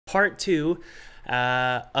part 2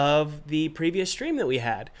 of the previous stream that we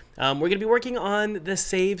had. We're going to be working on the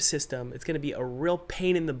save system. It's going to be a real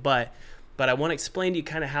pain in the butt, but I want to explain to you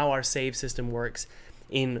kind of how our save system works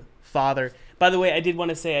in Father. By the way, I did want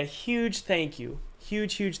to say a huge thank you,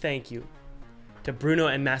 huge thank you to Bruno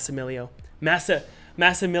and Massimiliano.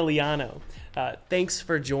 Thanks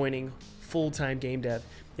for joining Full-Time Game Dev.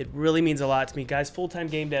 It really means a lot to me. Guys, Full-Time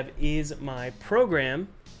Game Dev is my program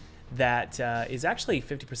that is actually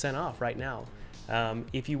 50% off right now.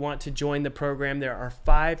 If you want to join the program, there are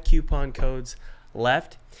 5 coupon codes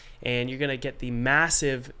left, and you're going to get the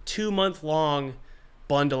massive 2-month-long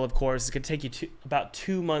bundle of courses. It's going to take you about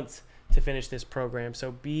 2 months to finish this program,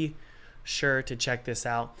 so be sure to check this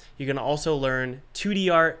out. You're going to also learn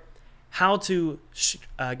 2D art, how to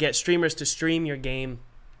get streamers to stream your game,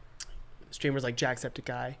 streamers like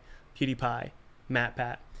Jacksepticeye, PewDiePie,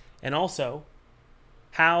 MatPat, and also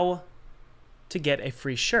how to get a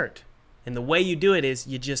free shirt. And the way you do it is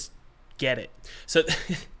you just get it. So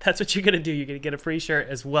that's what you're going to do. You're going to get a free shirt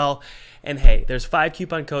as well. And hey, there's 5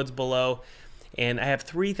 coupon codes below. And I have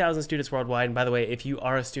 3,000 students worldwide. And by the way, if you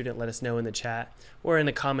are a student, let us know in the chat or in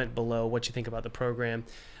the comment below what you think about the program.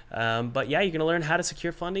 But yeah, you're going to learn how to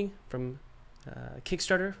secure funding from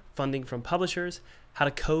Kickstarter, funding from publishers, how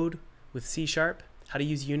to code with C#, how to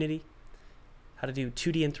use Unity, how to do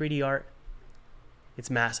 2D and 3D art.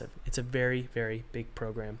 It's massive. It's a very big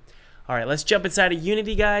program. All right, let's jump inside of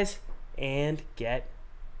Unity, guys, and get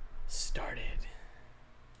started.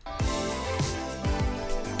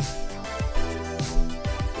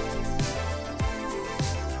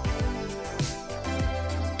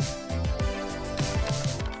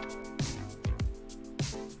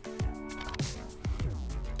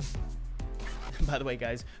 By the way,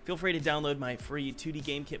 guys, feel free to download my free 2D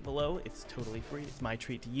game kit below. It's totally free. It's my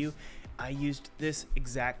treat to you. I used this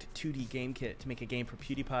exact 2D game kit to make a game for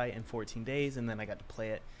PewDiePie in 14 days, and then I got to play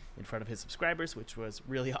it in front of his subscribers, which was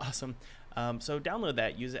really awesome. So download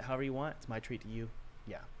that. Use it however you want. It's my treat to you.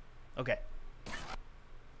 Yeah. Okay.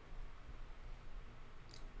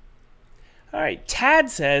 All right. Tad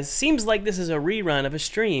says, seems like this is a rerun of a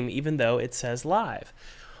stream, even though it says live.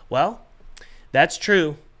 Well, that's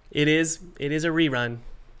true. It is a rerun.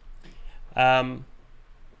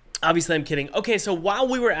 Obviously, I'm kidding. Okay, so while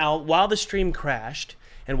we were out, while the stream crashed,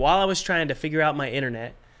 and while I was trying to figure out my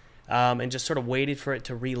internet, and just sort of waited for it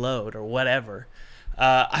to reload or whatever,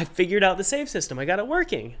 I figured out the save system. I got it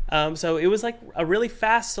working. So it was like a really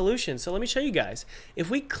fast solution. So let me show you guys. If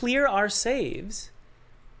we clear our saves,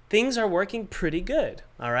 things are working pretty good.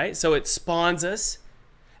 All right, so it spawns us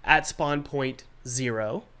at spawn point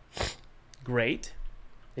 0. Great.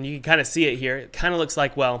 And you can kind of see it here. It kind of looks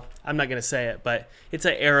like, well, I'm not going to say it, but it's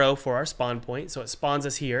an arrow for our spawn point. So it spawns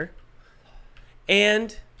us here.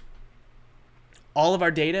 And all of our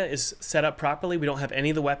data is set up properly. We don't have any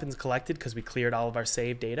of the weapons collected because we cleared all of our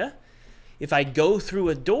save data. If I go through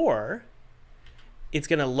a door, it's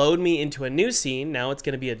going to load me into a new scene. Now it's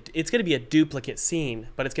going to be a duplicate scene,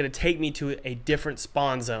 but it's going to take me to a different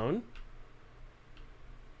spawn zone.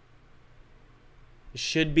 It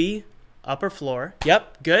should be upper floor.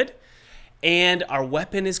 Yep, good. And our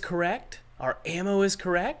weapon is correct. Our ammo is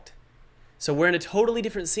correct. So we're in a totally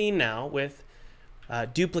different scene now with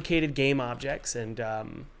duplicated game objects. And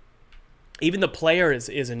even the player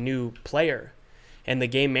is a new player. And the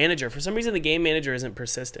game manager, for some reason, the game manager isn't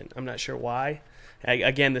persistent. I'm not sure why.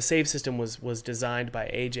 Again, the save system was designed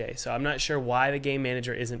by AJ. So I'm not sure why the game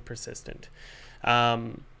manager isn't persistent.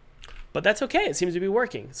 But that's okay. It seems to be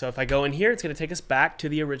working. So if I go in here, it's going to take us back to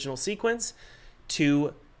the original sequence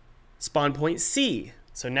to spawn point C.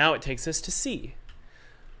 So now it takes us to C.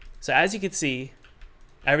 So as you can see,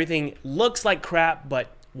 everything looks like crap, but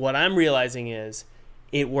what I'm realizing is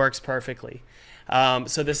it works perfectly.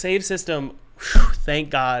 So the save system, thank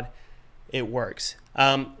God, it works.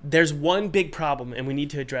 There's one big problem, and we need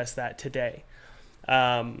to address that today.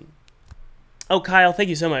 Oh, Kyle, thank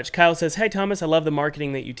you so much. Kyle says, hey, Thomas, I love the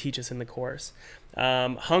marketing that you teach us in the course.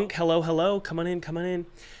 Hunk, hello. Come on in.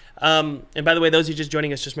 And by the way, those of you just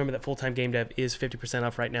joining us, just remember that Full-Time Game Dev is 50%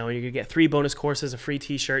 off right now. And you're going to get 3 bonus courses, a free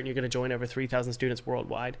t-shirt, and you're going to join over 3,000 students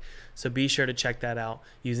worldwide. So be sure to check that out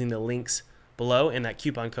using the links below and that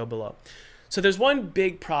coupon code below. So there's one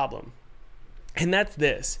big problem, and that's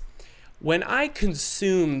this. When I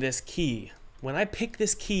consume this key, when I pick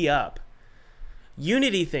this key up,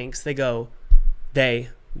 Unity thinks,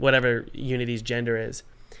 whatever Unity's gender is,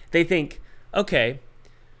 they think, okay,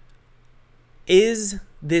 is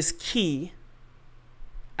this key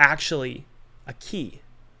actually a key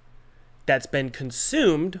that's been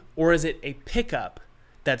consumed, or is it a pickup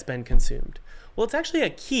that's been consumed? Well, it's actually a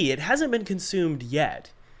key. It hasn't been consumed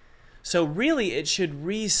yet. So really it should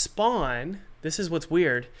respawn. This is what's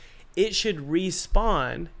weird. It should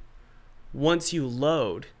respawn once you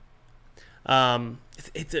load.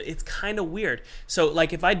 It's kind of weird. So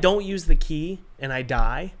like if I don't use the key and I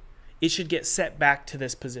die, it should get set back to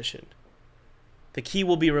this position. The key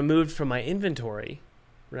will be removed from my inventory,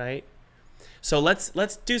 right? So let's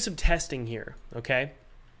do some testing here, okay?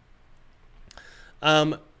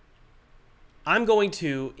 I'm going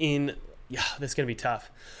to this is gonna be tough.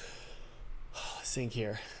 Let's think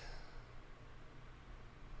here.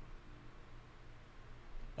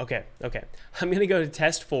 Okay. I'm gonna go to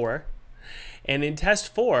test 4, and in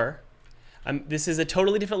test 4, this is a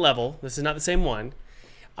totally different level. This is not the same one.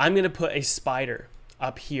 I'm gonna put a spider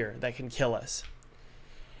up here that can kill us.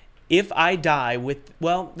 If I die with,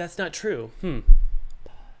 well, that's not true.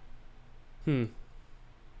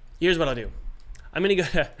 Here's what I'll do. I'm gonna go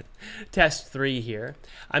to test 3 here.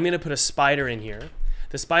 I'm gonna put a spider in here.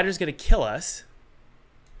 The spider's gonna kill us.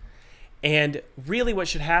 And really what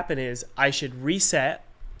should happen is I should reset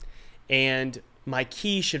and my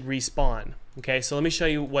key should respawn. Okay, so let me show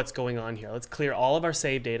you what's going on here. Let's clear all of our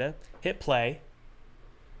save data, hit play.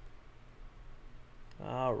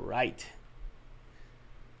 All right.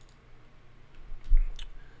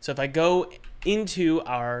 So if I go into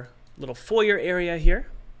our little foyer area here,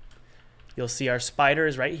 you'll see our spider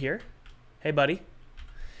is right here. Hey, buddy.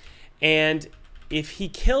 And if he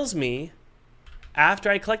kills me after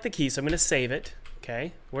I collect the key, so I'm going to save it.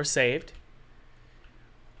 Okay, we're saved.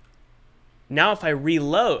 Now if I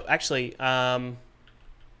reload, actually, yeah,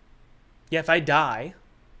 if I die,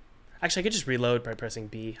 actually I could just reload by pressing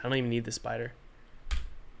B. I don't even need the spider.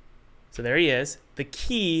 So there he is. The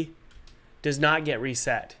key does not get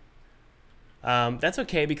reset. That's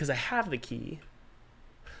okay because I have the key.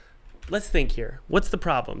 Let's think here. What's the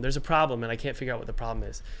problem? There's a problem and I can't figure out what the problem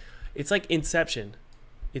is. It's like Inception.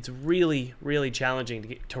 It's really, really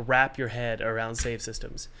challenging to wrap your head around save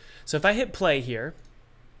systems. So if I hit play here,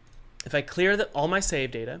 if I clear all my save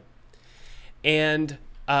data, and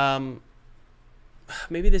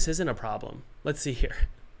maybe this isn't a problem. Let's see here.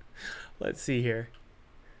 Let's see here.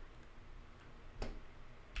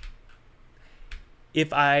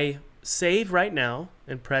 If I save right now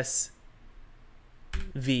and press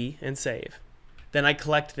V and save, then I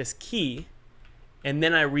collect this key, and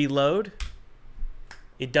then I reload,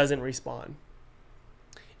 it doesn't respawn.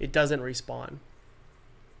 It doesn't respawn.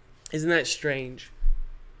 Isn't that strange?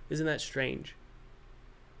 Isn't that strange?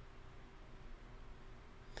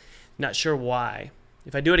 Not sure why.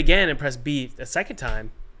 If I do it again and press B a second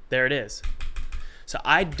time, there it is. So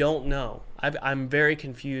I don't know. I'm very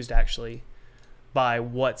confused actually by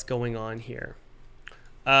what's going on here.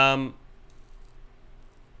 No,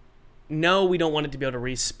 we don't want it to be able to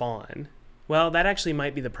respawn. Well, that actually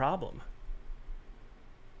might be the problem.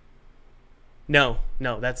 No,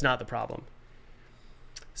 that's not the problem.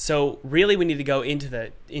 So really we need to go into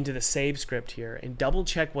the save script here and double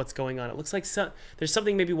check what's going on. It looks like there's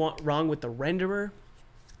something maybe wrong with the renderer.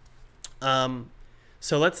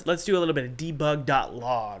 So let's do a little bit of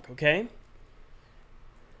debug.log, okay?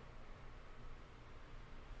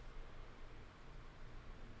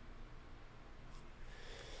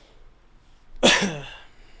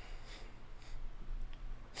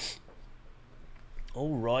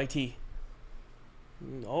 Alrighty.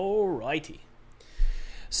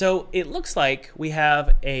 So it looks like we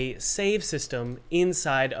have a save system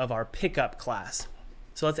inside of our pickup class.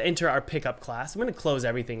 So let's enter our pickup class. I'm going to close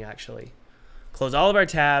everything actually. Close all of our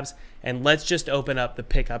tabs and let's just open up the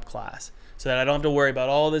pickup class so that I don't have to worry about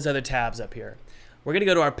all these other tabs up here. We're going to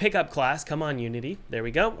go to our pickup class. Come on, Unity. There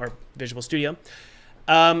we go. Or Visual Studio.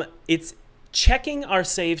 It's checking our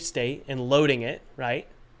save state and loading it, right?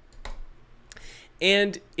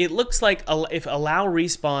 And it looks like if allow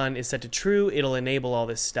respawn is set to true, it'll enable all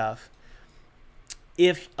this stuff.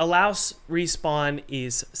 If allow respawn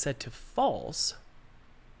is set to false,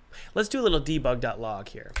 let's do a little debug.log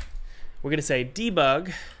here. We're going to say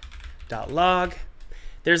debug.log.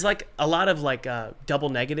 There's like a lot of like double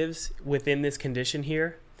negatives within this condition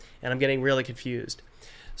here, and I'm getting really confused.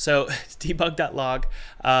 So debug.log,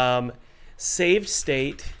 saved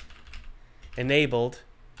state enabled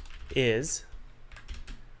is,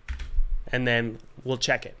 and then we'll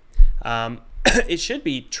check it. It should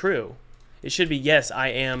be true. It should be, yes, I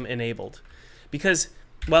am enabled. Because,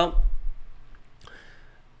 well,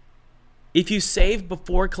 if you save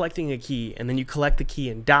before collecting a key and then you collect the key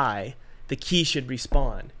and die, the key should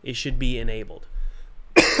respawn. It should be enabled.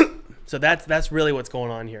 So that's really what's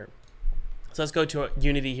going on here. So let's go to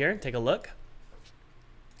Unity here, take a look.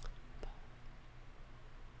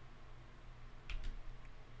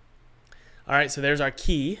 All right, so there's our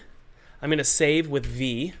key. I'm going to save with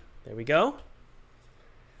V. There we go.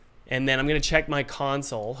 And then I'm going to check my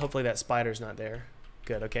console. Hopefully that spider's not there.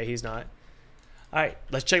 Good. Okay, he's not. All right,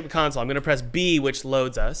 let's check the console. I'm going to press B, which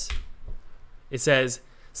loads us. It says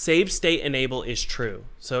save state enable is true.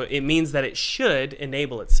 So it means that it should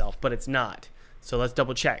enable itself, but it's not. So let's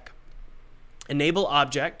double check. Enable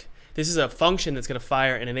object. This is a function that's going to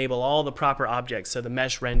fire and enable all the proper objects. So the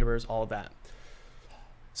mesh renderers, all of that.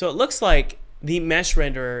 So it looks like the mesh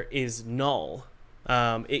renderer is null.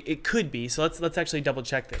 It could be. So let's actually double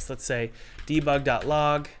check this. Let's say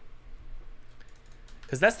debug.log,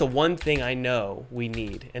 because that's the one thing I know we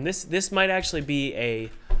need. And this might actually be a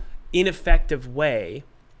ineffective way.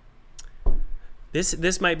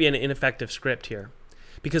 This might be an ineffective script here,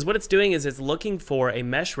 because what it's doing is it's looking for a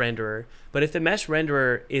mesh renderer, but if the mesh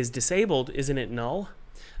renderer is disabled, isn't it null?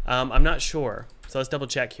 I'm not sure. So let's double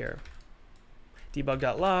check here.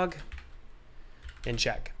 Debug.log and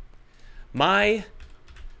check. My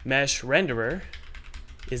mesh renderer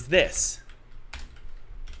is this.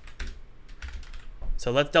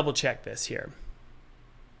 So let's double check this here.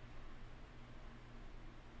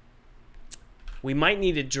 We might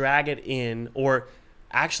need to drag it in, or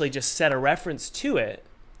actually just set a reference to it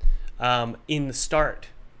in the start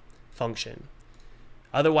function.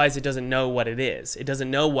 Otherwise, it doesn't know what it is. It doesn't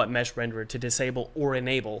know what mesh renderer to disable or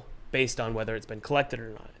enable based on whether it's been collected or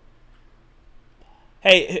not.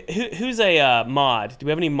 Hey, who's a mod? Do we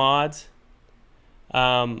have any mods?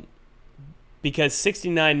 Because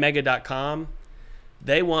 69mega.com,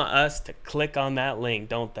 they want us to click on that link,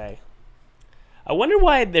 don't they? I wonder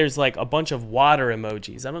why there's like a bunch of water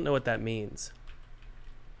emojis. I don't know what that means.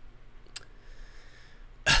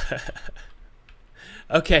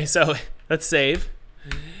 Okay, so let's save.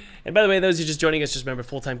 And by the way, those who are just joining us, just remember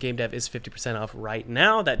Full-Time Game Dev is 50% off right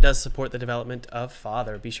now. That does support the development of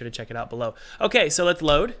Father. Be sure to check it out below. Okay, so let's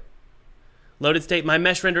load. Loaded state, my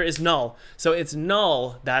mesh render is null. So it's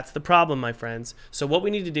null, that's the problem, my friends. So what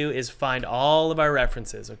we need to do is find all of our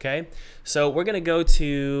references, okay? So we're gonna go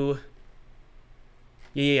to,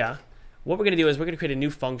 what we're gonna do is we're gonna create a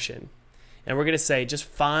new function, and we're gonna say, just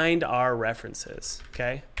find our references,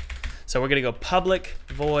 okay? So we're gonna go public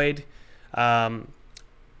void,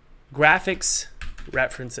 graphics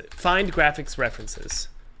references, find graphics references,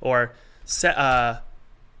 or set,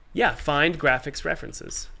 find graphics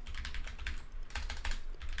references.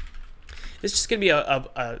 It's just gonna be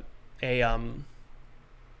a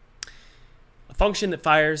function that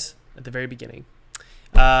fires at the very beginning,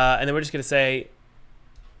 and then we're just gonna say,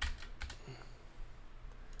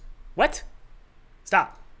 what?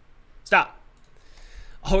 Stop.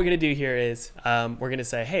 All we're gonna do here is we're gonna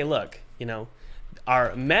say, hey, look, you know,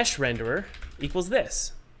 our mesh renderer equals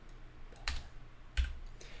this.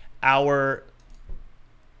 Our,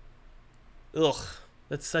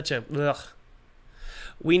 that's such a,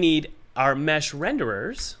 we need our mesh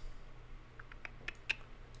renderers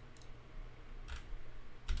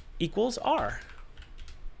equals R,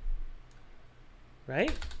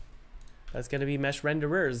 right? That's going to be mesh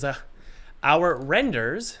renderers. Our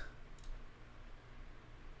renders,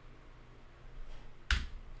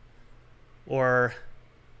 or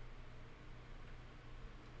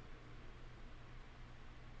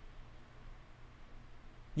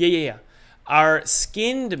our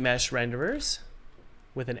skinned mesh renderers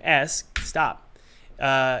with an S,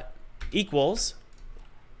 equals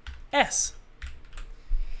S.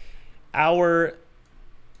 Our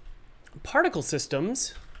particle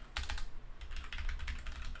systems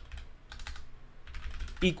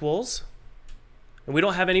equals, and we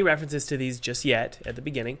don't have any references to these just yet at the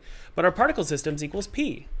beginning, but our particle systems equals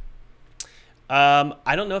P.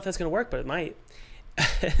 I don't know if that's going to work, but it might.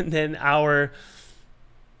 And then our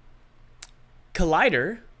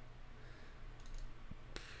collider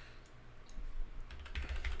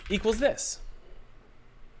equals this.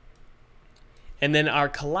 And then our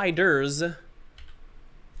colliders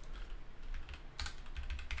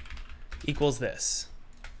equals this.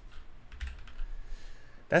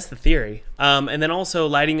 That's the theory. And then also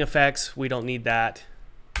lighting effects, we don't need that.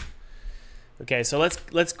 Okay, so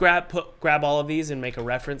let's grab all of these and make a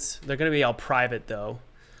reference. They're going to be all private though.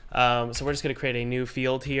 So we're just going to create a new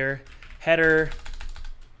field here. Header,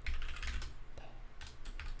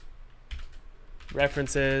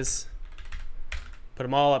 references, put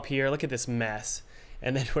them all up here. Look at this mess.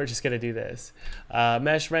 And then we're just going to do this.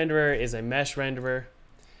 Mesh renderer is a mesh renderer.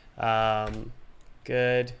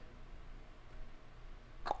 Good.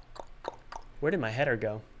 Where did my header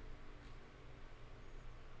go?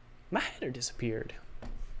 My header disappeared.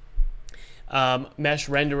 Mesh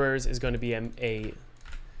renderers is going to be a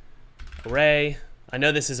array. I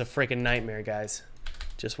know this is a freaking nightmare, guys.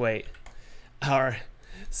 Just wait. our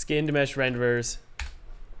skinned mesh renderers,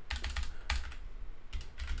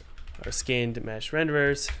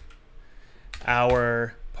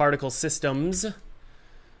 our particle systems,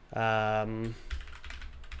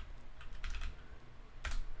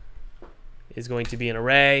 is going to be an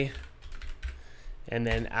array, and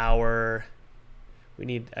then I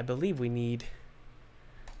believe we need,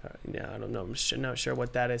 no, I don't know, I'm not sure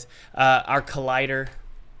what that is. Our collider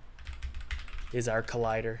is our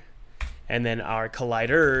collider, and then our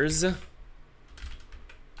colliders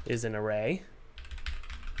is an array,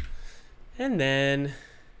 and then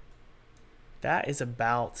that is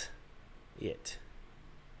about it.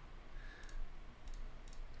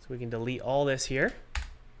 So we can delete all this here,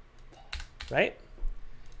 right?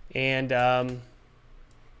 And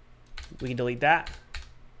we can delete that.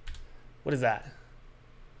 What is that?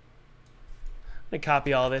 I'm gonna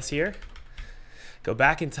copy all this here, go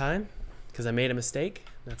back in time because I made a mistake.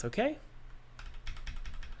 That's okay.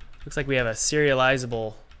 Looks like we have a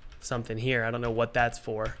serializable something here. I don't know what that's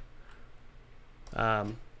for. But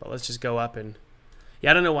let's just go up and,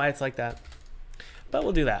 yeah, I don't know why it's like that, but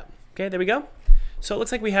we'll do that. Okay, there we go. So it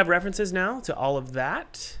looks like we have references now to all of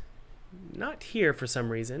that. Not here for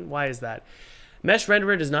some reason. Why is that? Mesh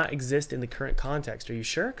renderer does not exist in the current context. Are you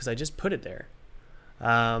sure? Because I just put it there.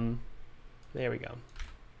 There we go.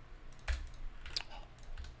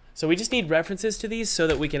 So we just need references to these so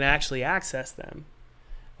that we can actually access them.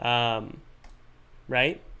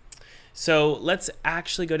 Right? So let's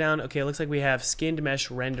actually go down. Okay, it looks like we have skinned mesh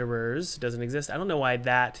renderers. Doesn't exist. I don't know why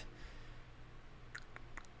that.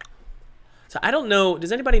 So I don't know.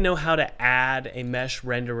 Does anybody know how to add a mesh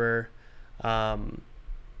renderer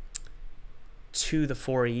to the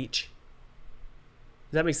for each?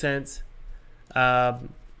 Does that make sense? Oh,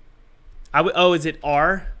 is it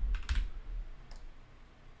R?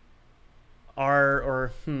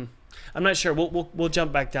 I'm not sure. We'll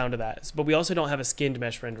jump back down to that. But we also don't have a skinned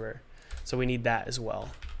mesh renderer, so we need that as well.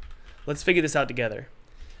 Let's figure this out together.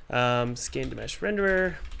 Skinned mesh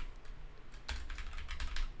renderer.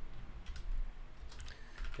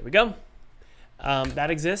 There we go. That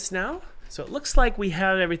exists now. So it looks like we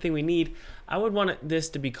have everything we need. I would want this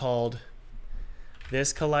to be called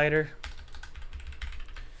this collider,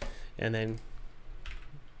 and then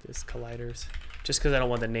this colliders, just because I don't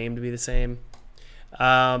want the name to be the same.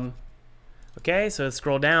 Okay, so let's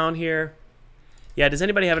scroll down here. Yeah, does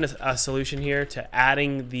anybody have a solution here to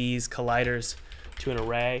adding these colliders to an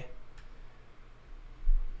array?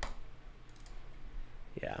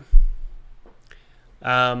 Yeah.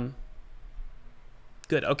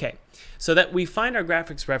 Good, okay. So that we find our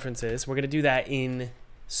graphics references, we're going to do that in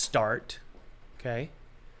start, okay?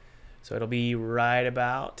 So it'll be right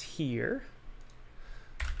about here.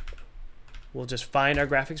 We'll just find our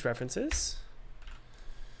graphics references.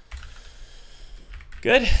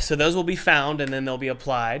 Good, so those will be found and then they'll be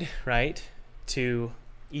applied, right, to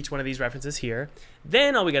each one of these references here.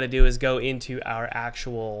 Then all we got to do is go into our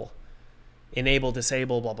actual enable,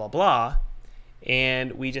 disable, blah, blah, blah,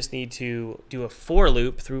 and we just need to do a for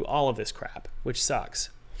loop through all of this crap, which sucks.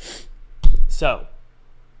 So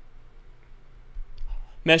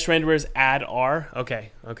mesh renderers add R. Okay.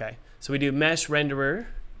 So we do mesh renderer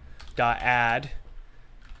dot add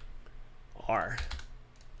R.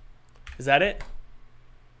 Is that it?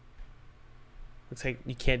 Looks like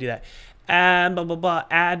you can't do that. Add blah blah blah.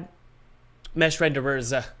 Add mesh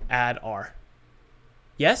renderers add R.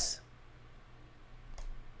 Yes.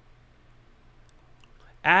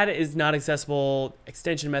 Add is not accessible.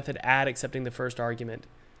 Extension method add accepting the first argument.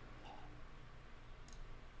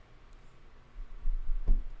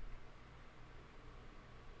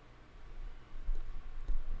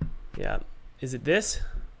 Yeah. Is it this?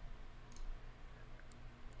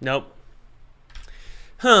 Nope.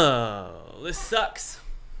 This sucks.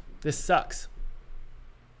 This sucks.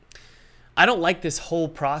 I don't like this whole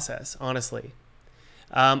process, honestly.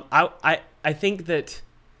 I think that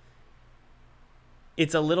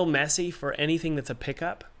it's a little messy for anything that's a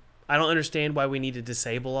pickup. I don't understand why we need to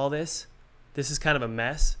disable all this. This is kind of a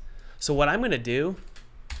mess. So what I'm going to do,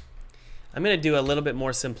 I'm going to do a little bit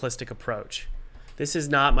more simplistic approach. This is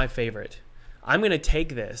not my favorite. I'm going to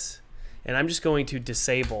take this and I'm just going to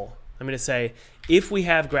disable. I'm going to say if we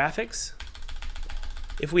have graphics,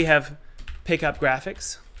 if we have pickup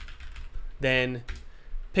graphics, then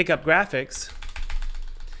pickup graphics,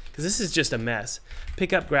 because this is just a mess,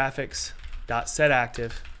 pickup graphics dot set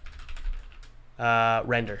active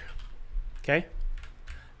render. Okay,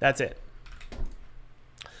 that's it.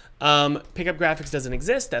 Pickup graphics doesn't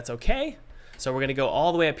exist. That's okay. So we're going to go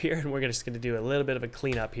all the way up here and we're just going to do a little bit of a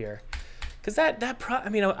cleanup here. because I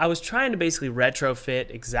mean, I was trying to basically retrofit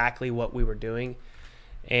exactly what we were doing,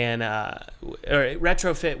 and or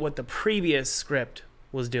retrofit what the previous script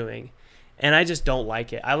was doing, and I just don't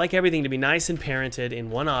like it. I like everything to be nice and parented in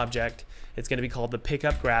one object. It's going to be called the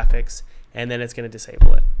pickup graphics, and then it's going to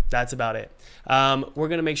disable it. That's about it. We're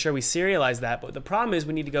going to make sure we serialize that, but the problem is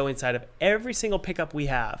we need to go inside of every single pickup we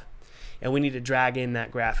have, and we need to drag in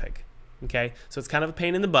that graphic. Okay, so it's kind of a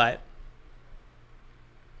pain in the butt,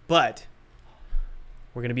 but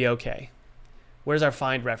we're going to be okay. Where's our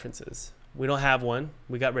find references? We don't have one.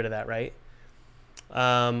 We got rid of that, right?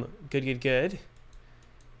 Good.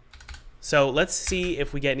 So let's see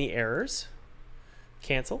if we get any errors.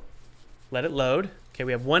 Cancel. Let it load. Okay,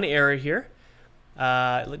 we have one error here.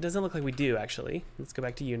 It doesn't look like we do, actually. Let's go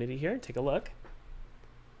back to Unity here, take a look.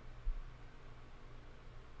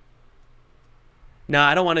 No,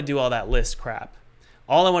 I don't want to do all that list crap.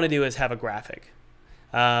 All I want to do is have a graphic.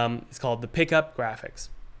 It's called the pickup graphics.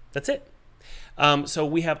 That's it. So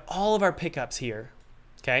we have all of our pickups here.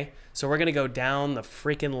 Okay, so we're going to go down the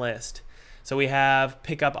freaking list. So we have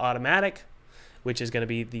pickup automatic, which is going to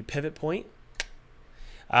be the pivot point.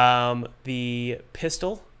 The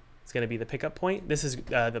pistol is going to be the pickup point. This is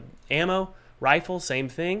the ammo. Rifle, same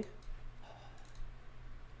thing.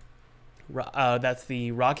 That's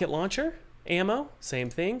the rocket launcher. Ammo, same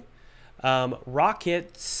thing.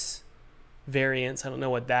 Rockets variants, I don't know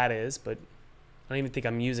what that is, but I don't even think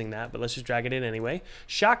I'm using that, but let's just drag it in anyway.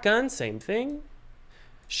 Shotgun, same thing.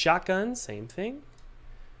 Shotgun, same thing.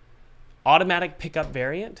 Automatic pickup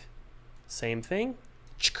variant, same thing.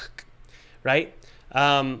 Right?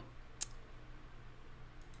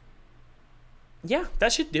 Yeah,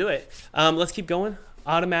 that should do it. Let's keep going.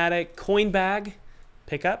 Automatic coin bag,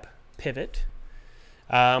 pickup, pivot.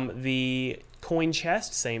 The coin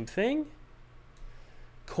chest, same thing.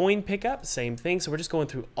 Coin pickup, same thing. So we're just going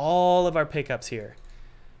through all of our pickups here.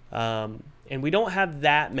 And we don't have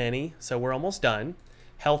that many, so we're almost done.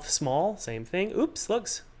 Health small, same thing. Oops,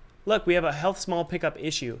 look, we have a health small pickup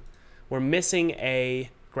issue. We're missing a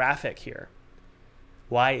graphic here.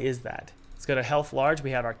 Why is that? Let's go to health large.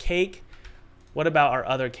 We have our cake. What about our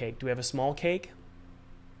other cake? Do we have a small cake?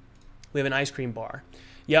 We have an ice cream bar.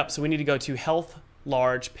 Yep, so we need to go to health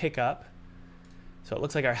large pickup. So it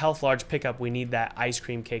looks like our health large pickup, we need that ice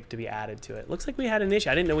cream cake to be added to it. Looks like we had an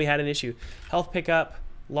issue. I didn't know we had an issue. Health pickup,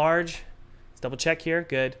 large. Let's double check here.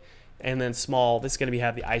 Good. And then small, this is going to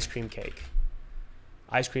have the ice cream cake.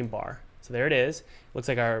 Ice cream bar. So there it is. Looks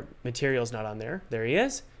like our material's not on there. There he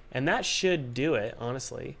is. And that should do it,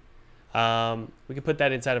 honestly. We can put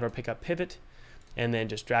that inside of our pickup pivot and then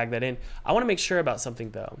just drag that in. I want to make sure about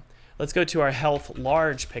something though. Let's go to our health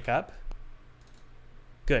large pickup.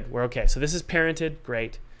 Good, we're okay. So this is parented,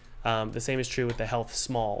 great. The same is true with the health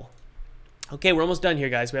small. Okay, we're almost done here,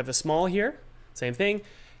 guys. We have the small here, same thing.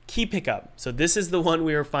 Key pickup. So this is the one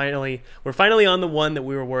we're finally on the one that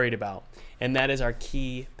we were worried about, and that is our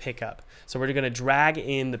key pickup. So we're going to drag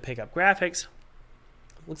in the pickup graphics.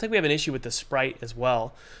 Looks like we have an issue with the sprite as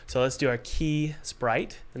well. So let's do our key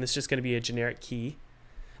sprite, and this is just going to be a generic key.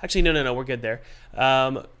 Actually, no, we're good there.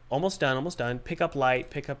 Almost done. Pickup light,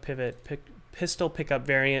 pickup pivot, pistol pickup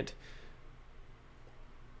variant.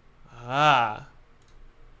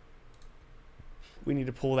 We need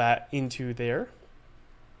to pull that into there.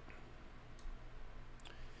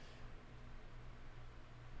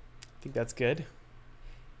 I think that's good.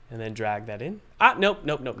 And then drag that in.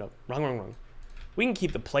 Nope. Wrong. We can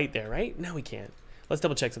keep the plate there, right? No, we can't. Let's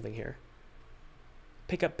double check something here.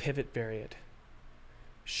 Pickup pivot variant.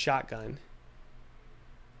 Shotgun.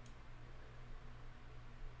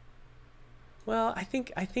 Well, I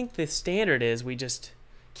think the standard is we just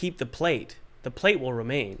keep the plate. The plate will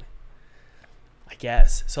remain, I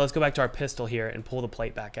guess. So let's go back to our pistol here and pull the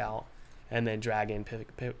plate back out and then drag in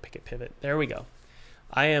pivot. There we go.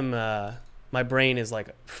 I am, my brain is like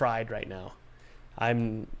fried right now.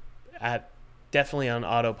 I'm definitely on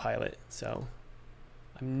autopilot, so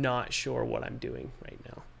I'm not sure what I'm doing right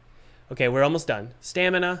now. Okay, we're almost done.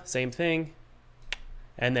 Stamina, same thing.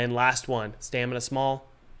 And then last one, stamina small,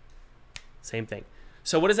 same thing.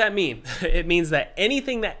 So what does that mean? It means that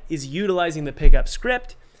anything that is utilizing the pickup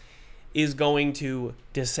script is going to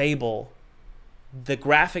disable the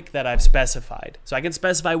graphic that I've specified. So I can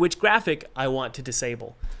specify which graphic I want to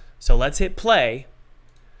disable. So let's hit play.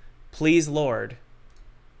 Please, Lord.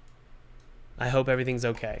 I hope everything's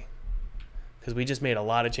okay, because we just made a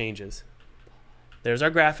lot of changes. There's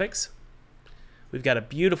our graphics. We've got a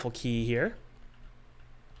beautiful key here.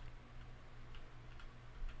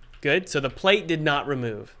 Good. So the plate did not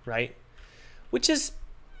remove, right? Which is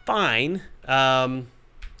fine, I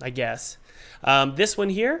guess. This one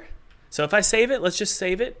here, So if I save it, let's just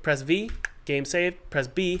save it. Press V, game saved, press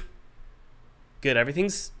B. Good,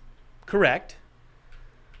 everything's correct.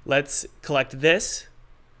 Let's collect this.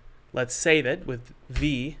 Let's save it with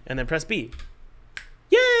V and then press B.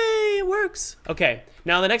 Yay, it works. Okay,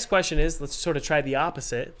 now the next question is, let's sort of try the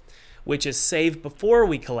opposite, which is save before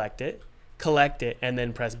we collect it, and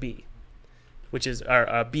then press B, which is,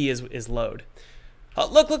 our B is load.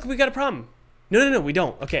 Look, we got a problem. No, we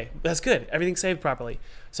don't. Okay, that's good. Everything's saved properly.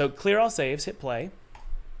 So clear all saves, hit play.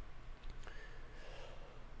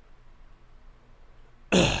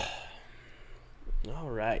 All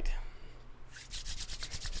right.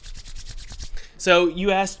 So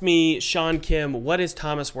you asked me, Sean Kim, what is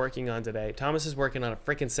Thomas working on today? Thomas is working on a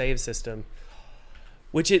freaking save system,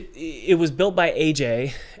 which it was built by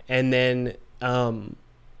AJ, and then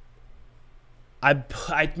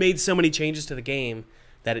I made so many changes to the game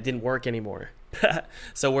that it didn't work anymore.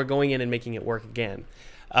 So we're going in and making it work again.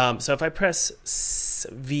 So if I press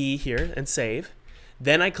V here and save,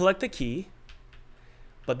 then I collect the key,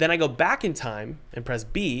 but then I go back in time and press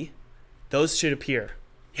B, those should appear.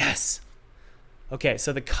 Yes. Okay,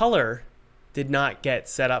 so the color did not get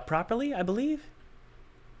set up properly, I believe.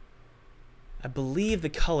 I believe the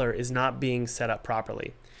color is not being set up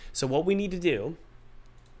properly. So what we need to do,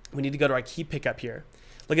 we need to go to our key pickup here.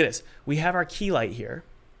 Look at this. We have our key light here.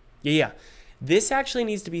 Yeah. This actually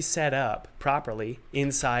needs to be set up properly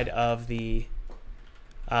inside of the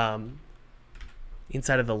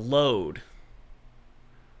load.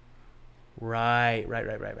 Right.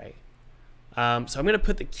 So I'm going to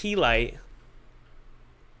put the key light.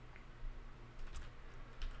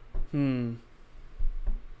 So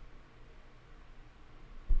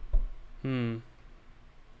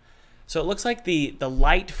it looks like the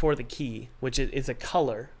light for the key, which is a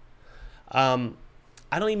color.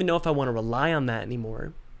 I don't even know if I want to rely on that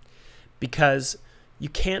anymore, because you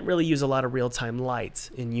can't really use a lot of real-time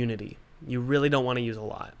lights in Unity. You really don't want to use a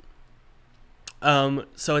lot.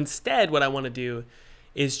 So instead, what I want to do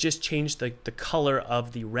is just change the color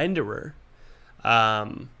of the renderer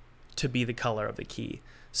to be the color of the key.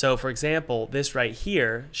 So for example, this right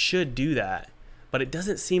here should do that, but it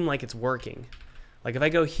doesn't seem like it's working. Like if I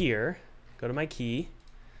go here, go to my key,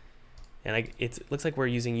 and it looks like we're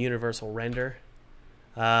using universal render.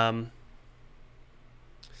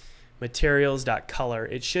 Materials.color,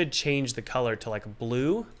 it should change the color to like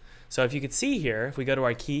blue. So if you can see here, if we go to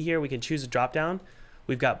our key here, we can choose a drop down.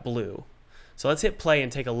 We've got blue. So let's hit play and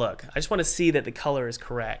take a look. I just want to see that the color is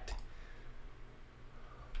correct.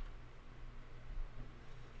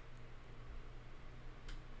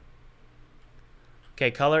 Okay,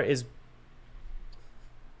 color is,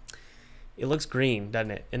 it looks green, doesn't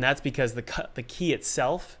it? And that's because the key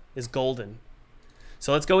itself is golden.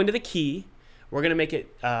 So let's go into the key. We're going to make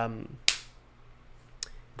it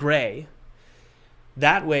gray.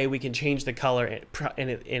 That way we can change the color and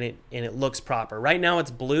it looks proper. Right now it's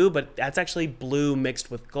blue, but that's actually blue mixed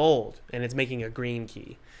with gold, and it's making a green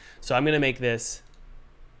key. So I'm going to make this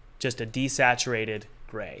just a desaturated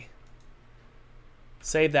gray.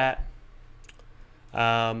 Save that. We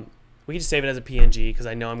can just save it as a PNG because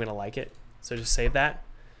I know I'm going to like it. So just save that.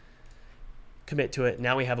 Commit to it.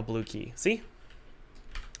 Now we have a blue key. See?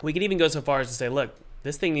 We can even go so far as to say, look,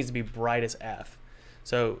 this thing needs to be bright as F.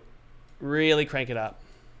 So really crank it up.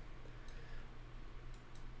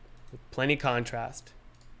 With plenty of contrast.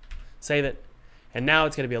 Save it. And now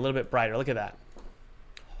it's going to be a little bit brighter. Look at that.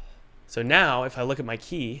 So now if I look at my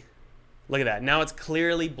key, look at that. Now it's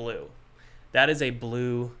clearly blue. That is a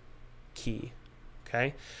blue key.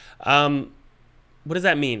 Okay. What does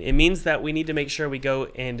that mean? It means that we need to make sure we go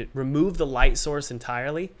and remove the light source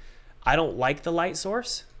entirely. I don't like the light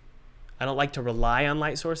source. I don't like to rely on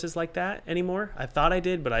light sources like that anymore. I thought I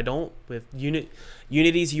did, but I don't. With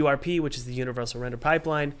Unity's URP, which is the Universal Render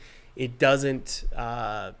Pipeline, it doesn't,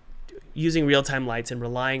 using real-time lights and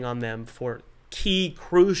relying on them for key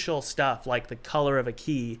crucial stuff like the color of a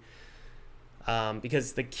key,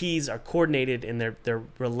 because the keys are coordinated and they're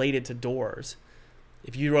related to doors.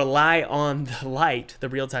 If you rely on the light, the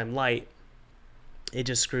real-time light, it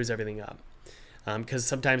just screws everything up. Because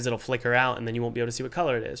sometimes it'll flicker out and then you won't be able to see what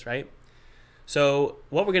color it is, right? So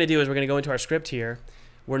what we're going to do is we're going to go into our script here.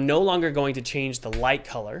 We're no longer going to change the light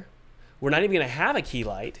color. We're not even going to have a key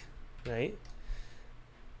light, right?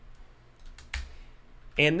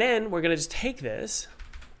 And then we're going to just take this.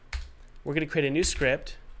 We're going to create a new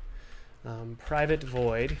script, private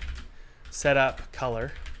void, setup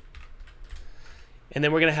color. And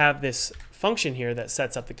then we're going to have this function here that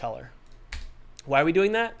sets up the color. Why are we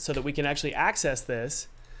doing that? So that we can actually access this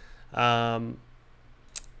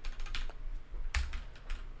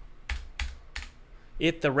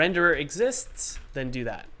If the renderer exists, then do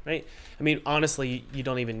that, right? I mean, honestly, you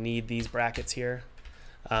don't even need these brackets here,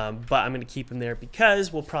 but I'm going to keep them there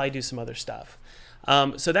because we'll probably do some other stuff.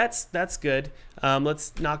 So that's good.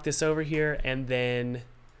 Let's knock this over here, and then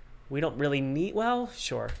we don't really need, well,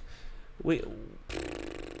 sure.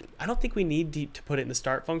 I don't think we need to put it in the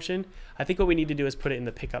start function. I think what we need to do is put it in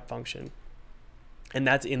the pickup function, and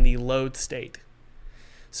that's in the load state.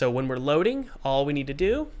 So when we're loading, all we need to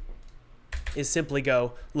do is simply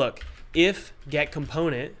go, look, if get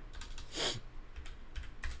component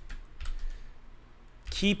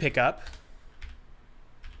key pickup,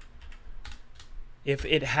 if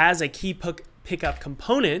it has a key pickup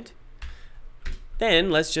component,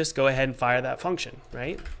 then let's just go ahead and fire that function,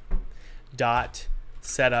 right? Dot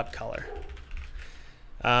setup color.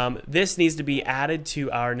 This needs to be added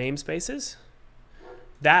to our namespaces.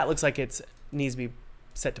 That looks like it needs to be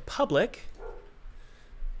set to public.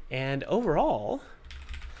 And overall,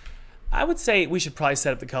 I would say we should probably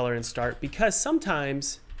set up the color and start, because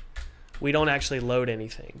sometimes we don't actually load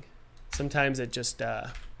anything. Sometimes it just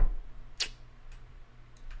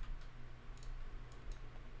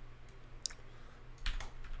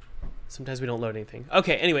sometimes we don't load anything.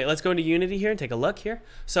 Okay, anyway, let's go into Unity here and take a look here.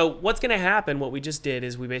 So what's going to happen, what we just did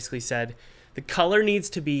is we basically said the color needs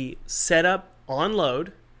to be set up on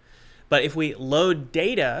load, but if we load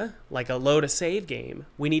data, like a load a save game,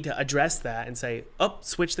 we need to address that and say, oh,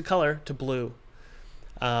 switch the color to blue.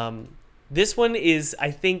 This one is,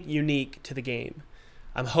 I think, unique to the game.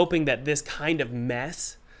 I'm hoping that this kind of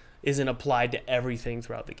mess isn't applied to everything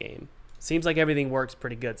throughout the game. Seems like everything works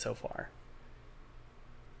pretty good so far.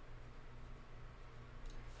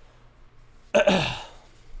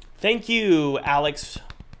 Thank you, Alex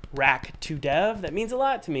Rack2Dev. That means a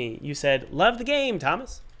lot to me. You said, love the game,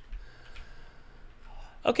 Thomas.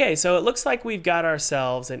 Okay, so it looks like we've got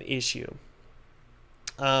ourselves an issue.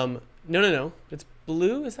 No. It's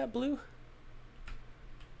blue. Is that blue?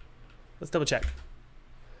 Let's double check.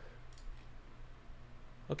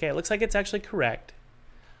 Okay, it looks like it's actually correct.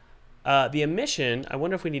 The emission, I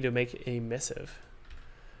wonder if we need to make it emissive.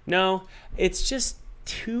 No, it's just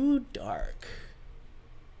too dark.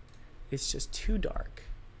 It's just too dark.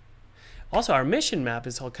 Also, our emission map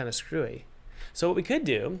is all kind of screwy. So what we could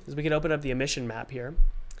do is we could open up the emission map here,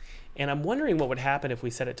 and I'm wondering what would happen if we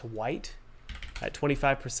set it to white at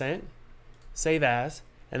 25%, save as,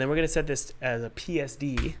 and then we're going to set this as a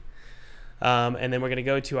PSD, and then we're going to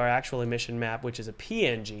go to our actual emission map, which is a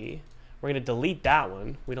PNG. We're going to delete that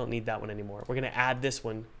one. We don't need that one anymore. We're going to add this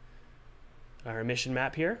one, our emission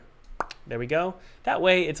map here. There we go. That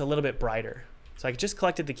way it's a little bit brighter. So I just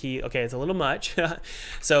collected the key. Okay, it's a little much.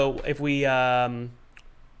 So if we let's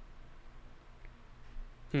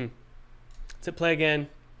hit play again.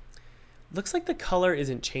 Looks like the color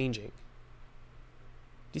isn't changing. Do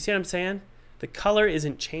you see what I'm saying? The color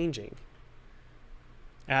isn't changing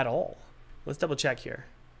at all. Let's double check here.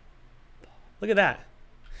 Look at that.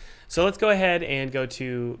 So let's go ahead and go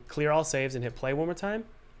to clear all saves and hit play one more time.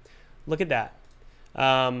 Look at that.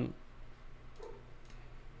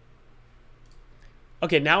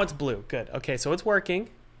 Okay, now it's blue. Good. Okay, so it's working.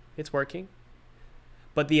 It's working.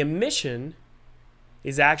 But the emission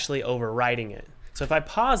is actually overriding it. So if I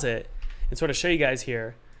pause it and sort of show you guys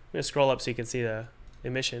here, I'm going to scroll up so you can see the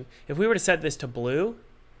emission. If we were to set this to blue,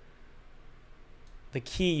 the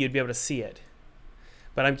key, you'd be able to see it.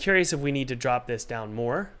 But I'm curious if we need to drop this down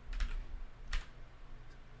more.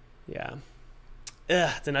 Yeah.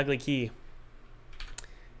 Ugh, it's an ugly key.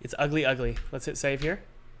 It's ugly, ugly. Let's hit save here.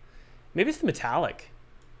 Maybe it's the metallic.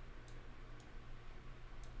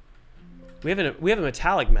 We have a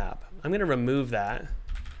metallic map. I'm going to remove that.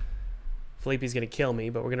 Felipe's going to kill me,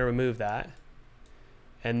 but we're going to remove that.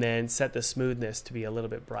 And then set the smoothness to be a little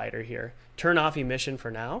bit brighter here. Turn off emission for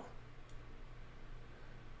now.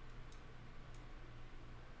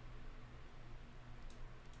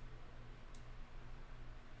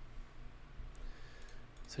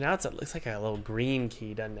 So now it looks like a little green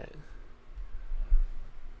key, doesn't it?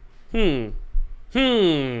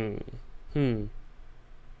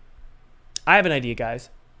 I have an idea, guys.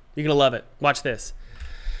 You're going to love it. Watch this.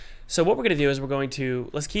 So what we're going to do is we're going to,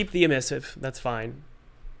 let's keep the emissive. That's fine.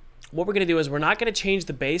 What we're going to do is we're not going to change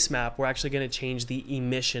the base map. We're actually going to change the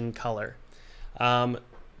emission color.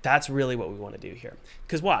 That's really what we want to do here.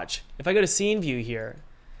 Because watch, if I go to scene view here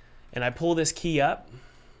and I pull this key up,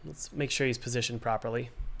 let's make sure he's positioned properly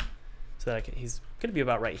so that he's going to be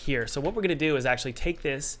about right here. So what we're going to do is actually take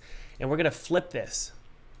this and we're going to flip this.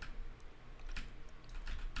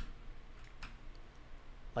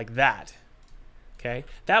 Like that. Okay,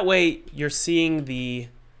 that way you're seeing the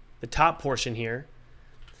top portion here,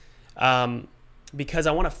 and because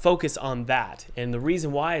I want to focus on that. And the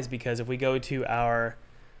reason why is because if we go to our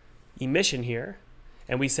emission here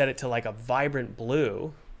and we set it to like a vibrant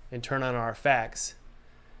blue and turn on our effects,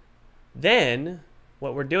 then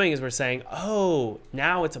what we're doing is we're saying, oh,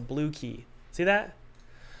 now it's a blue key. See that?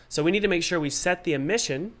 So we need to make sure we set the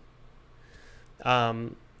emission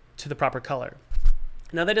to the proper color.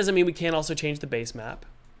 Now that doesn't mean we can't also change the base map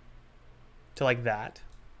to like that,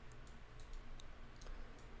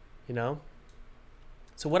 you know?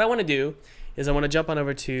 So what I want to do is I want to jump on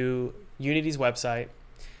over to Unity's website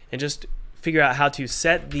and just figure out how to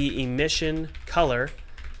set the emission color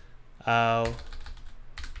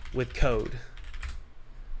with code.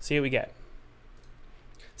 See what we get.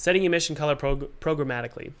 Setting emission color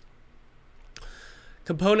programmatically.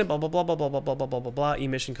 Component, blah, blah, blah, blah, blah, blah, blah, blah, blah, blah, blah,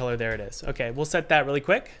 emission color, there it is. Okay, we'll set that really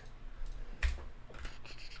quick.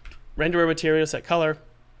 Renderer material, set color,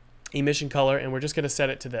 emission color, and we're just going to set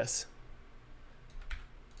it to this.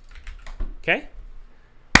 Okay?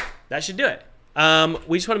 That should do it.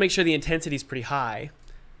 We just want to make sure the intensity is pretty high.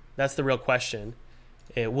 That's the real question.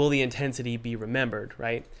 Will the intensity be remembered,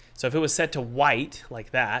 right? So if it was set to white, like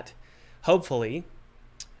that, hopefully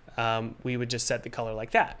we would just set the color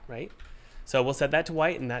like that, right? So we'll set that to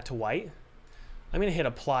white and that to white. I'm going to hit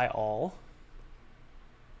apply all.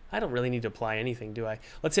 I don't really need to apply anything, do I?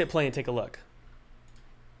 Let's hit play and take a look.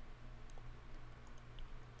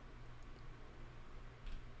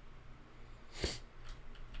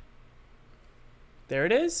 There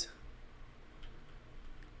it is.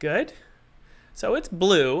 Good. So it's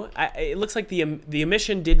blue. It looks like the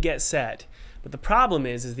emission did get set, but the problem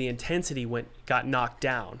is the intensity got knocked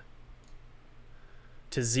down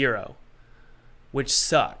to 0, which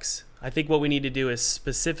sucks. I think what we need to do is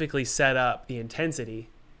specifically set up the intensity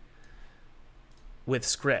with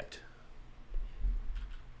script,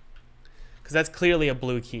 because that's clearly a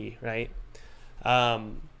blue key, right?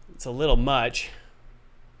 It's a little much.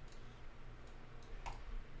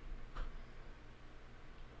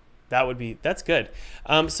 That's good.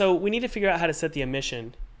 So we need to figure out how to set the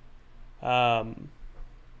emission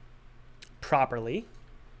properly.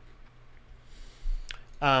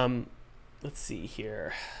 Let's see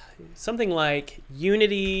here. Something like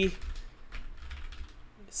Unity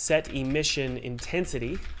set emission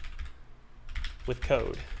intensity with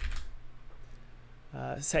code.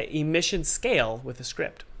 Set emission scale with a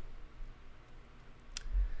script.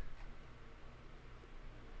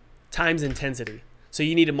 Times intensity. So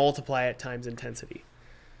you need to multiply it times intensity.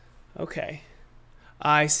 Okay.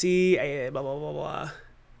 I see. Blah, blah, blah, blah.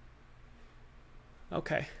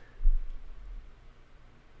 Okay.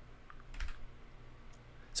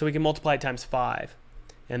 So we can multiply it times 5,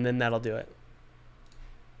 and then that'll do it.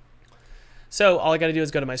 So all I got to do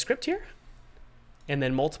is go to my script here, and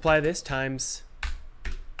then multiply this times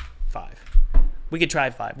 5. We could try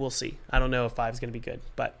 5. We'll see. I don't know if 5 is going to be good,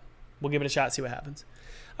 but we'll give it a shot, see what happens.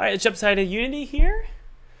 All right, let's jump inside of Unity here.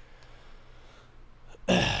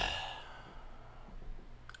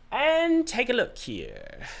 And take a look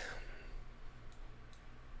here.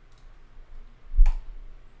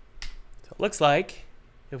 So it looks like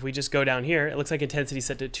if we just go down here, it looks like intensity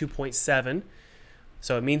set to 2.7.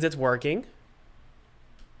 So it means it's working.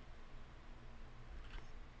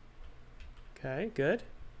 Okay, good.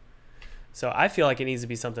 So I feel like it needs to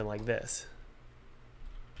be something like this.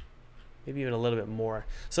 Maybe even a little bit more.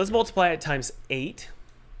 So let's multiply it times 8.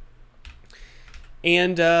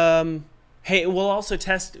 And hey, we'll also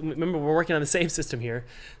test, remember we're working on the same system here.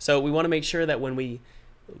 So we want to make sure that when we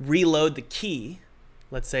reload the key,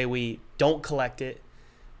 let's say we don't collect it.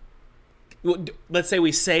 Let's say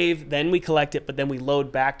we save, then we collect it, but then we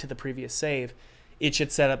load back to the previous save. It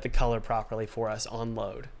should set up the color properly for us on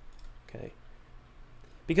load. Okay.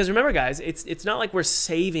 Because remember guys, it's not like we're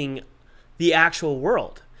saving the actual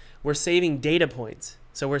world. We're saving data points.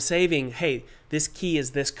 So we're saving, hey, this key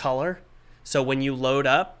is this color. So when you load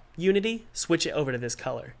up Unity, switch it over to this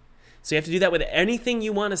color. So you have to do that with anything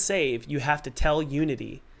you want to save. You have to tell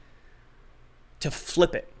Unity to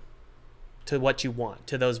flip it to what you want,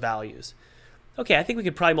 to those values. Okay, I think we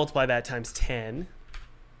could probably multiply that times 10.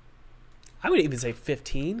 I would even say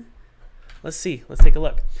 15. Let's see. Let's take a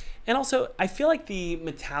look. And also, I feel like the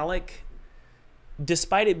metallic,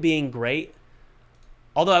 despite it being great,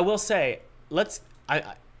 although I will say,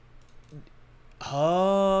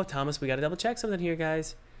 oh, Thomas, we got to double check something here,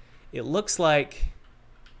 guys. It looks like,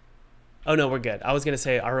 oh no, we're good. I was going to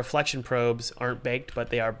say our reflection probes aren't baked, but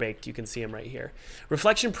they are baked. You can see them right here.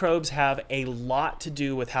 Reflection probes have a lot to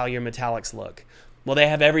do with how your metallics look. Well, they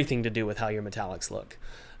have everything to do with how your metallics look.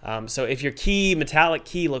 So if your metallic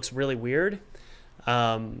key looks really weird,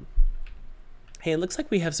 Hey, it looks like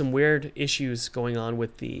we have some weird issues going on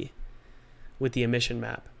with the emission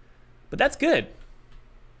map, but that's good.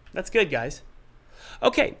 That's good, guys.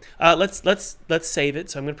 Okay, let's save it.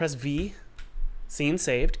 So I'm gonna press V, scene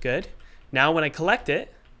saved, good. Now when I collect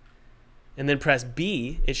it and then press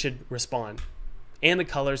B, it should respond and the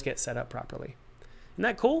colors get set up properly. Isn't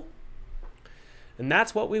that cool? And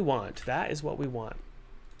that's what we want. That is what we want.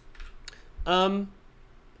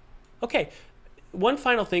 Okay, one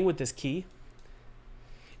final thing with this key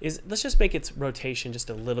is let's just make its rotation just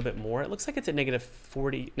a little bit more. It looks like it's at negative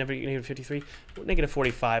 40, negative 53. Negative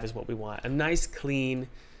 45 is what we want. A nice clean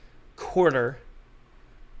quarter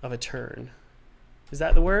of a turn. Is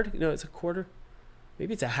that the word? No, it's a quarter.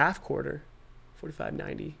 Maybe it's a half quarter. 45,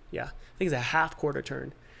 90. Yeah, I think it's a half quarter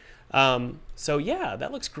turn. So yeah,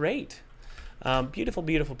 that looks great. Beautiful,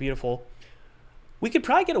 beautiful, beautiful. We could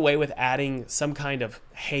probably get away with adding some kind of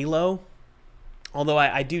halo, although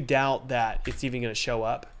I do doubt that it's even going to show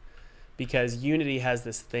up, because Unity has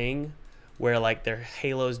this thing where like their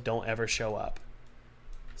halos don't ever show up.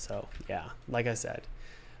 So yeah, like I said,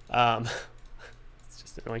 it's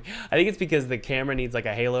just annoying. I think it's because the camera needs like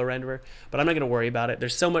a halo renderer, but I'm not going to worry about it.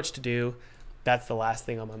 There's so much to do. That's the last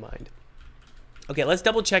thing on my mind. Okay, let's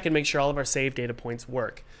double check and make sure all of our save data points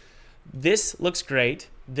work. This looks great.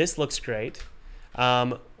 This looks great.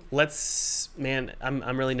 Man,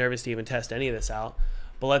 I'm really nervous to even test any of this out,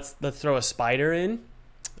 but let's throw a spider in,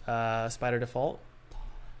 spider default,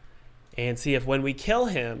 and see if when we kill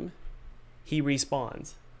him, he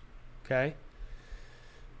respawns. Okay.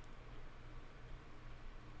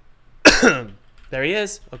 There he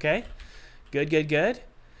is. Okay. Good, good, good.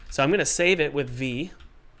 So I'm going to save it with V,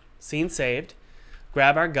 scene saved,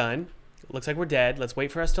 grab our gun. It looks like we're dead. Let's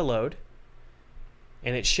wait for us to load,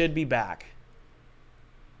 and it should be back.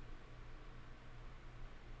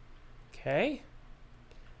 Okay,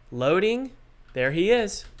 loading, there he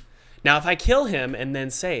is. Now if I kill him and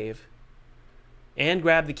then save and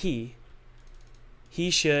grab the key,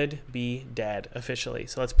 he should be dead officially.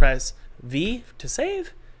 So let's press V to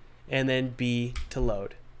save and then B to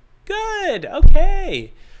load. Good,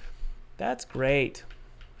 okay, that's great.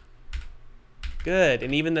 Good,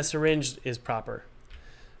 and even the syringe is proper.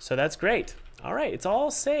 So that's great. All right, it's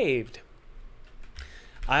all saved.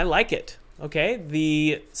 I like it. Okay,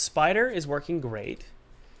 the spider is working great.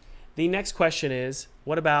 The next question is,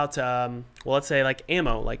 what about, well, let's say like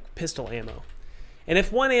ammo, like pistol ammo. And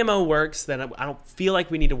if one ammo works, then I don't feel like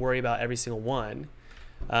we need to worry about every single one.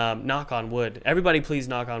 Knock on wood. Everybody please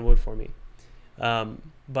knock on wood for me.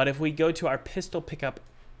 But if we go to our pistol pickup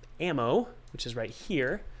ammo, which is right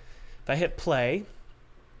here, if I hit play,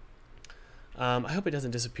 I hope it doesn't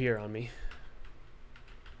disappear on me.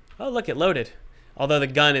 Oh, look, it loaded. Although the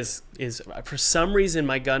gun is for some reason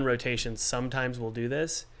my gun rotation sometimes will do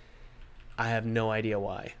this. I have no idea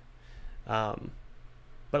why. But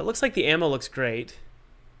it looks like the ammo looks great.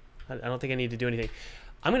 I don't think I need to do anything.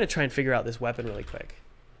 I'm going to try and figure out this weapon really quick,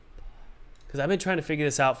 because I've been trying to figure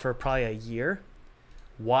this out for probably a year.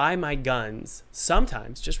 Why my guns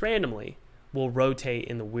sometimes, just randomly, will rotate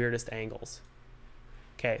in the weirdest angles.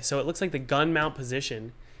 Okay, so it looks like the gun mount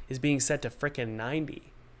position is being set to frickin' 90.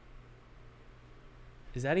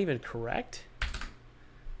 Is that even correct?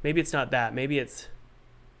 Maybe it's not that. Maybe it's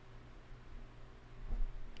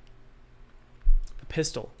the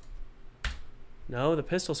pistol. No, the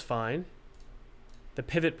pistol's fine. The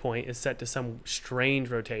pivot point is set to some strange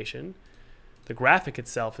rotation. The graphic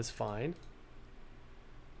itself is fine.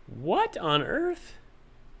 What on earth?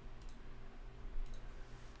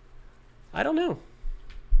 I don't know.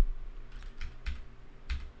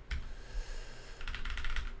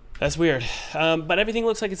 That's weird. But everything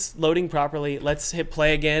looks like it's loading properly. Let's hit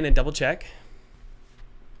play again and double check.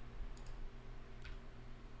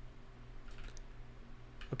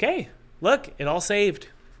 Okay, look, it all saved.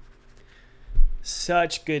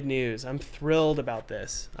 Such good news. I'm thrilled about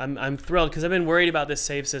this. I'm thrilled because I've been worried about this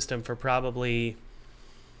save system for probably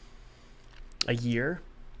a year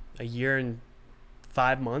and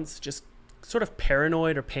 5 months. Just sort of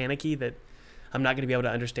paranoid or panicky that I'm not going to be able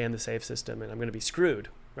to understand the save system and I'm going to be screwed,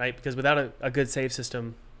 right? Because without a good save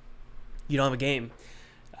system, you don't have a game.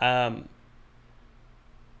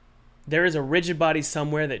 There is a rigid body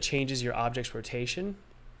somewhere that changes your object's rotation.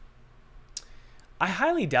 I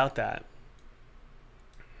highly doubt that.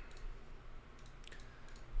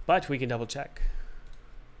 But we can double check.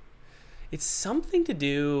 It's something to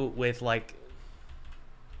do with like,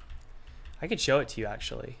 I could show it to you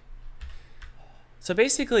actually. So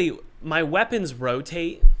basically my weapons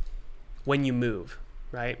rotate when you move,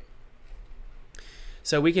 right?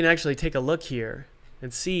 So we can actually take a look here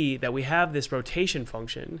and see that we have this rotation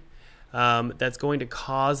function. that's going to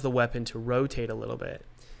cause the weapon to rotate a little bit.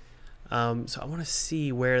 So I want to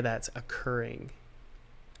see where that's occurring.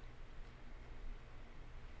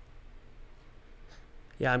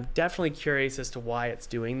 Yeah, I'm definitely curious as to why it's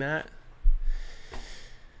doing that.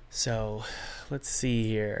 So let's see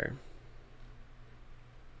here.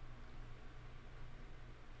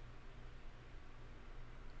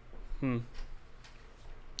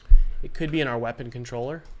 It could be in our weapon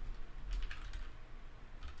controller.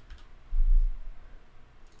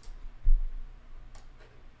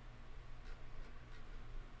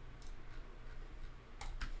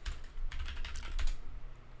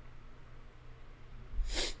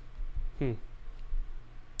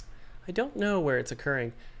 I don't know where it's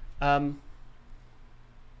occurring.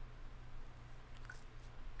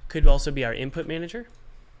 Could also be our input manager.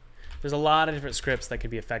 There's a lot of different scripts that could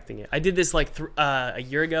be affecting it. I did this like a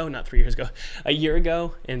year ago, not 3 years ago, a year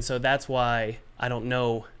ago. And so that's why I don't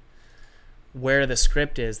know where the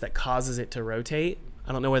script is that causes it to rotate.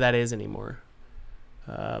 I don't know where that is anymore.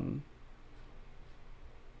 I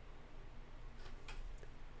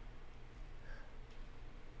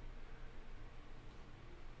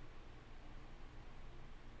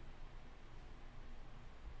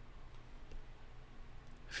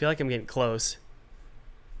feel like I'm getting close.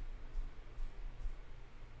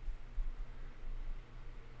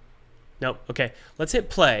 Nope. Okay, let's hit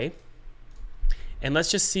play. And let's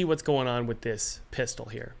just see what's going on with this pistol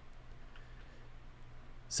here.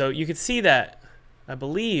 So you can see that, I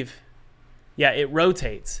believe, yeah, it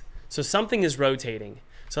rotates. So something is rotating.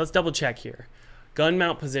 So let's double check here. Gun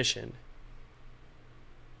mount position.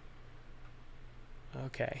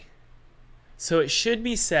 Okay. So it should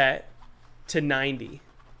be set to 90.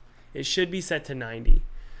 It should be set to 90.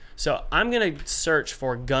 So I'm going to search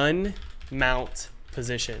for gun mount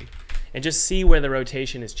position and just see where the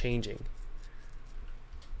rotation is changing.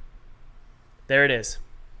 There it is.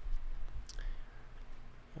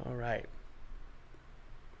 All right.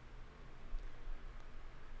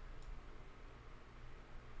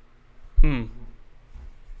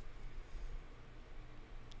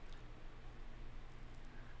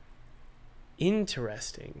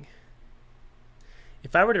 Interesting.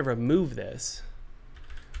 If I were to remove this,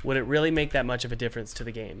 would it really make that much of a difference to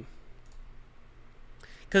the game?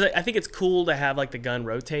 Because I think it's cool to have like the gun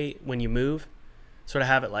rotate when you move, sort of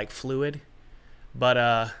have it like fluid. But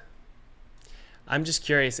I'm just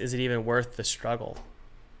curious, is it even worth the struggle?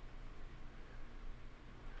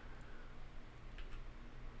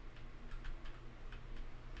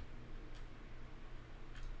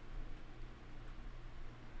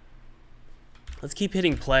 Let's keep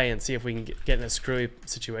hitting play and see if we can get in a screwy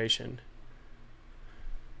situation.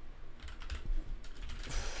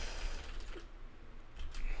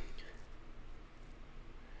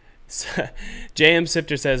 JM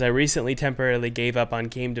Sifter says, I recently temporarily gave up on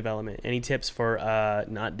game development. Any tips for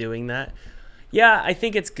not doing that? Yeah, I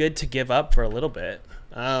think it's good to give up for a little bit.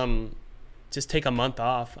 Just take a month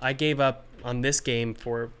off. I gave up on this game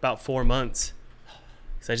for about 4 months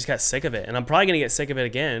because I just got sick of it. And I'm probably going to get sick of it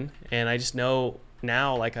again. And I just know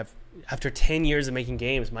now, like after 10 years of making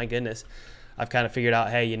games, my goodness, I've kind of figured out,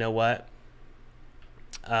 hey, you know what?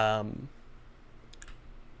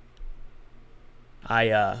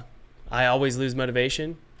 I always lose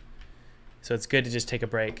motivation, so it's good to just take a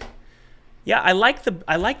break. Yeah, I like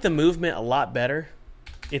the movement a lot better.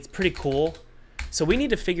 It's pretty cool. So we need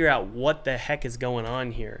to figure out what the heck is going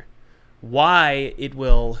on here. Why it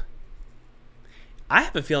will... I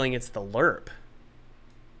have a feeling it's the lerp.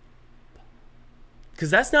 Because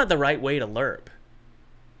that's not the right way to lerp.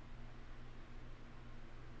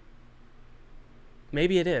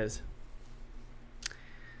 Maybe it is.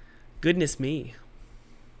 Goodness me.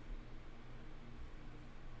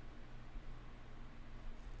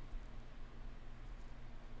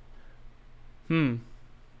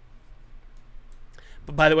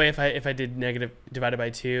 But by the way, if I did negative divided by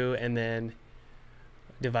 2 and then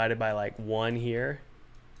divided by like 1 here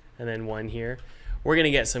and then 1 here, we're gonna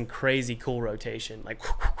get some crazy cool rotation. Like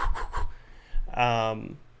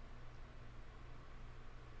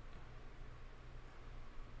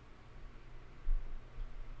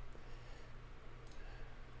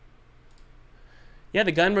yeah,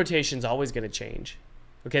 the gun rotation's always gonna change.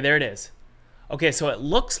 Okay, there it is. Okay, so it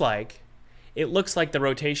looks like the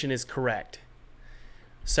rotation is correct.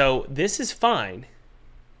 So this is fine,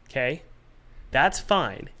 okay? That's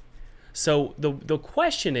fine. So the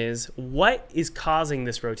question is, what is causing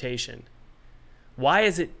this rotation? Why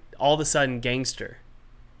is it all of a sudden gangster?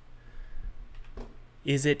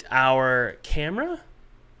 Is it our camera?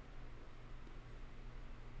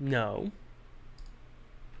 No.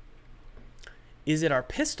 Is it our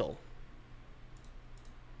pistol?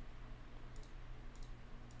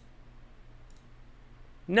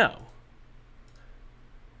 No.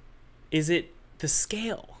 Is it the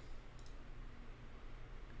scale?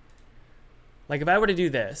 Like if I were to do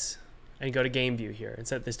this and go to game view here and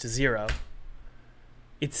set this to 0,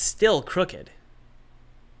 it's still crooked.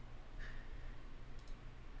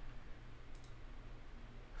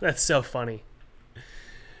 That's so funny.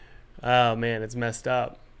 Oh man, it's messed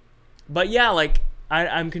up. But yeah, like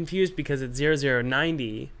I'm confused because it's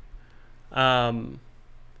 0090,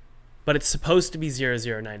 but it's supposed to be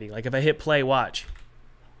 0090. Like if I hit play, watch.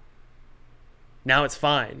 Now it's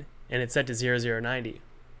fine, and it's set to 0090.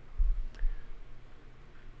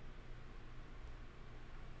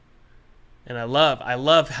 And I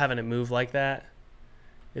love having it move like that.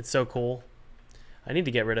 It's so cool. I need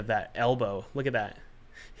to get rid of that elbow. Look at that.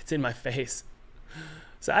 It's in my face.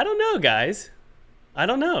 So I don't know, guys. I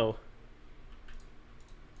don't know.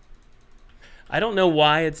 I don't know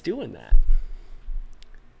why it's doing that.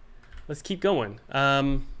 Let's keep going.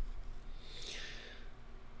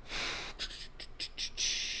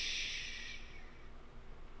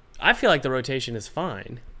 I feel like the rotation is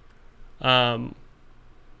fine.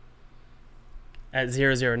 At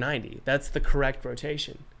 0090. That's the correct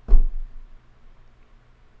rotation.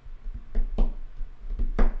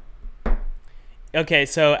 Okay,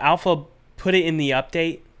 so Alpha put it in the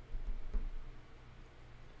update.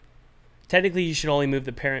 Technically, you should only move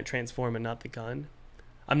the parent transform and not the gun.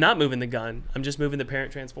 I'm not moving the gun. I'm just moving the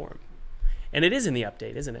parent transform. And it is in the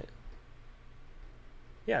update, isn't it?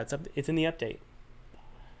 Yeah, it's in the update.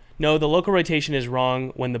 No, the local rotation is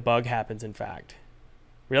wrong when the bug happens, in fact.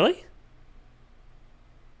 Really?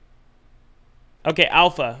 Okay,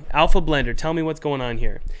 Alpha Blender, tell me what's going on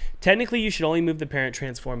here. Technically, you should only move the parent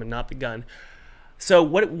transform and not the gun. So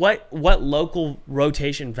what local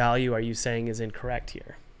rotation value are you saying is incorrect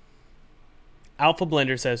here? Alpha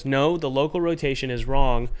Blender says, no, the local rotation is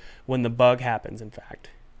wrong when the bug happens, in fact.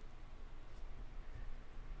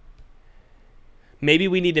 Maybe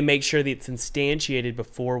we need to make sure that it's instantiated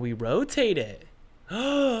before we rotate it.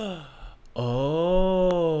 Oh.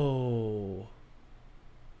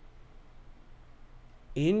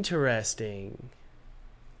 Interesting.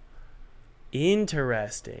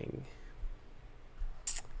 Interesting.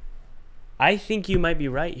 I think you might be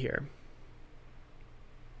right here.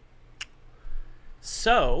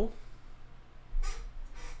 So,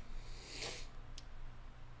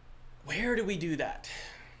 where do we do that?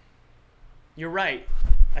 You're right.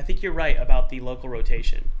 I think you're right about the local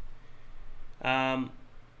rotation. I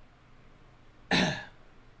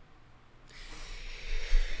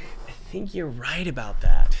think you're right about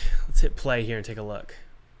that. Let's hit play here and take a look.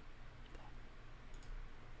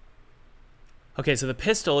 Okay, so the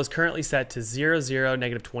pistol is currently set to 0, 0,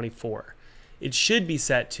 negative 24. It should be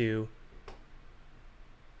set to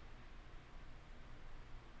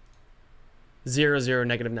 0, 0,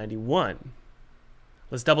 negative 91.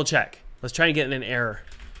 Let's double check. Let's try and get in an error.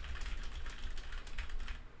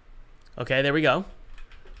 Okay, there we go.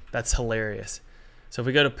 That's hilarious. So if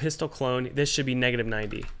we go to pistol clone, this should be negative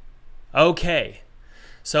 90. Okay.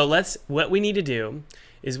 So what we need to do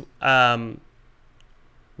is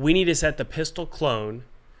we need to set the pistol clone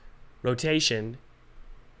rotation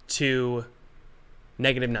to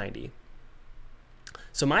negative 90.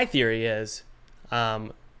 So my theory is,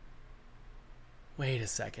 wait a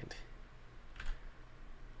second.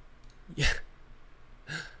 Yeah,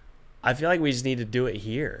 I feel like we just need to do it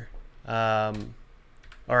here,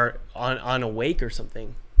 or on awake or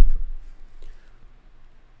something,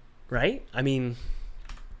 right? I mean,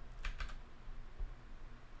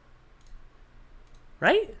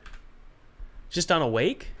 right? Just on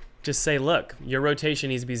awake, just say, look, your rotation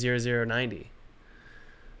needs to be 0, 0, 90.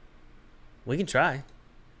 We can try.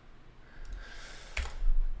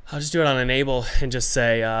 I'll just do it on enable and just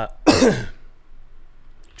say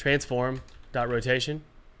transform dot rotation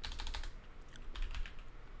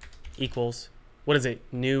equals, what is it,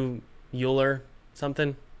 new Euler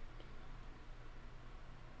something?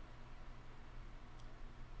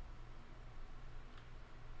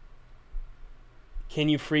 Can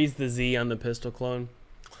you freeze the Z on the pistol clone?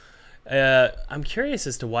 I'm curious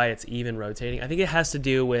as to why it's even rotating. I think it has to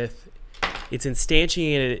do with it's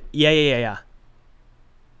instantiated. Yeah.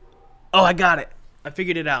 Oh, I got it. I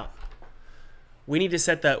figured it out. We need to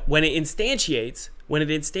set the, when it instantiates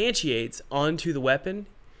onto the weapon,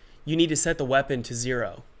 you need to set the weapon to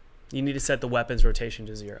 0. You need to set the weapon's rotation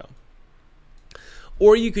to 0.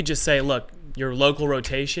 Or you could just say, look, your local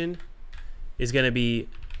rotation is going to be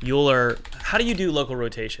Euler. How do you do local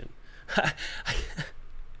rotation?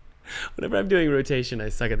 Whenever I'm doing rotation, I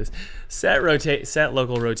suck at this. Set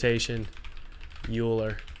local rotation,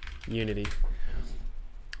 Euler, unity.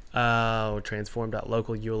 Oh,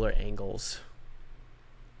 transform.local Euler angles.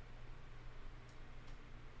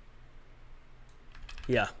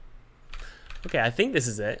 Yeah. Okay, I think this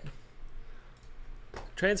is it.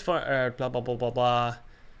 Transform, blah, blah, blah, blah, blah.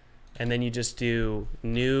 And then you just do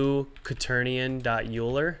new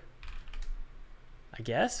quaternion.Euler, I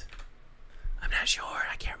guess. I'm not sure.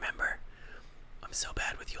 I can't remember. I'm so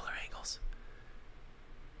bad with Euler angles.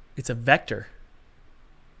 It's a vector.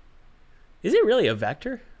 Is it really a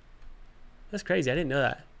vector? That's crazy. I didn't know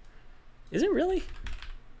that. Is it really?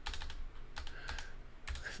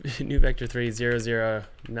 New vector 3, 0, 0,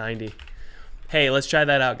 90. Hey, let's try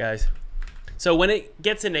that out, guys. So when it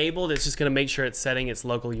gets enabled, it's just going to make sure it's setting its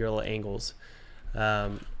local Euler angles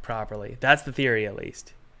properly. That's the theory, at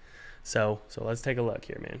least. So let's take a look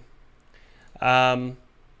here, man.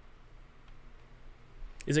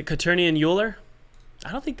 Is it quaternion Euler?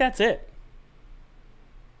 I don't think that's it.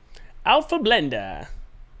 Alpha Blender.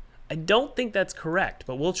 I don't think that's correct,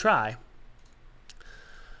 but we'll try.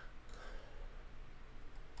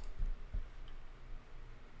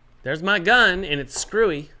 There's my gun, and it's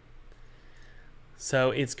screwy.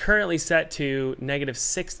 So it's currently set to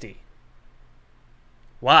 -60.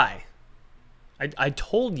 Why? I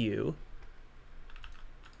told you.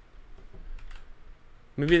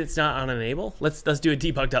 Maybe it's not on enable. Let's do a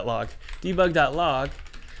debug.log. Debug.log.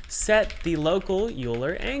 Set the local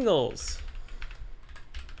Euler angles.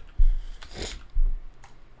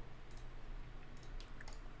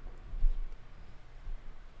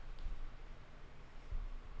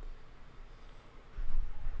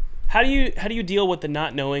 How do you deal with the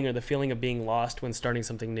not knowing or the feeling of being lost when starting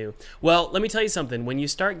something new? Well, let me tell you something. When you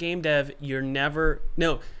start game dev, you're never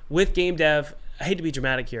with game dev. I hate to be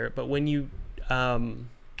dramatic here, but when you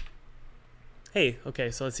hey, okay,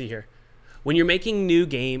 so let's see here. When you're making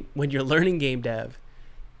when you're learning game dev,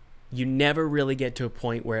 you never really get to a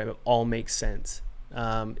point where it all makes sense.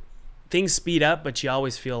 Things speed up, but you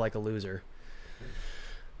always feel like a loser.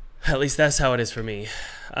 At least that's how it is for me.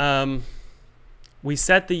 We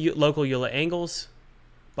set the local Euler angles,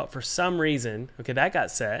 but for some reason, okay, that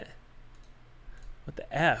got set. What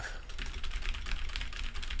the F?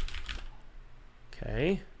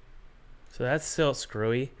 Okay, so that's still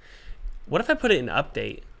screwy. What if I put it in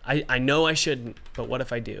update? I know I shouldn't, but what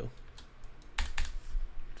if I do?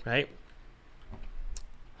 Right?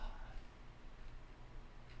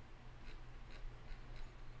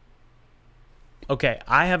 Okay,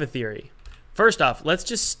 I have a theory. First off, let's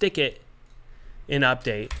just stick it in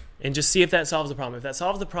update and just see if that solves the problem. If that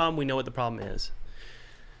solves the problem, we know what the problem is.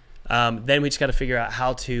 Then we just got to figure out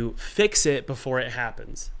how to fix it before it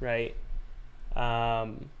happens, right?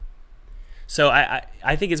 So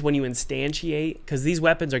I think it's when you instantiate, because these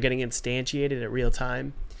weapons are getting instantiated at real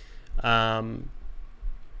time. When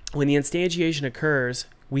the instantiation occurs,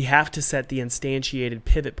 we have to set the instantiated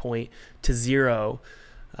pivot point to 0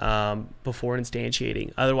 before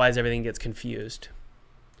instantiating. Otherwise, everything gets confused.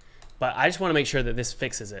 But I just want to make sure that this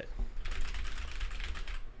fixes it.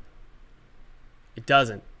 It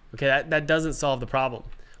doesn't. Okay, that doesn't solve the problem.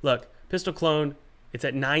 Look, pistol clone, it's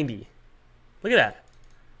at 90. Look at that.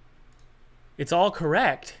 It's all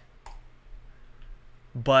correct,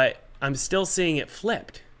 but I'm still seeing it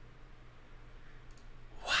flipped.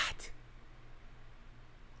 What?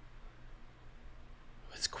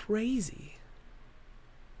 It's crazy.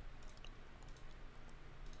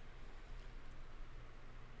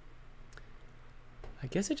 I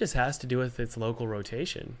guess it just has to do with its local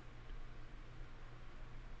rotation.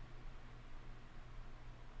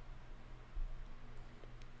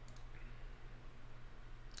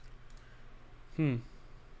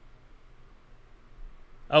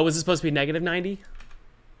 Oh, was it supposed to be -90?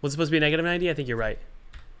 Was it supposed to be -90? I think you're right.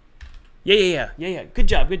 Yeah. Good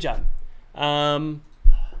job.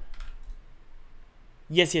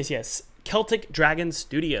 Yes. Celtic Dragon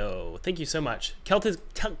Studio. Thank you so much.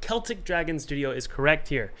 Celtic Dragon Studio is correct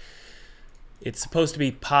here. It's supposed to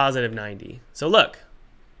be +90. So look,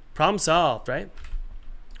 problem solved, right?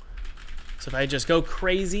 So if I just go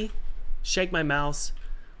crazy, shake my mouse,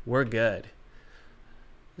 we're good.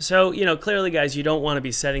 So, clearly, guys, you don't want to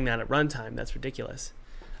be setting that at runtime. That's ridiculous.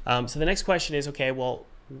 So the next question is, okay, well,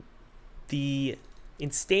 the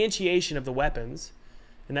instantiation of the weapons,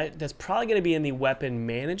 and that's probably going to be in the weapon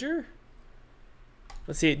manager.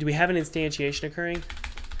 Let's see, do we have an instantiation occurring?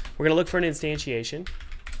 We're going to look for an instantiation.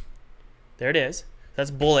 There it is. That's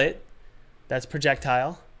bullet. That's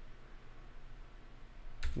projectile.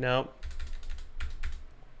 Nope.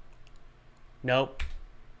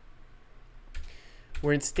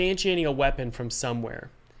 We're instantiating a weapon from somewhere.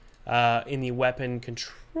 In the weapon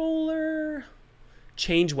controller,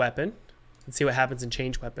 change weapon. Let's see what happens in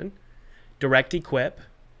change weapon. Direct equip.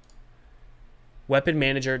 Weapon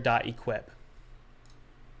manager dot equip.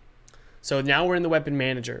 So now we're in the weapon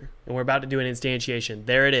manager and we're about to do an instantiation.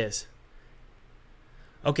 There it is.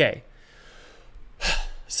 Okay.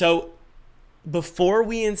 So before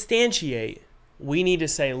we instantiate, we need to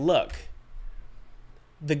say, look,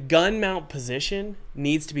 the gun mount position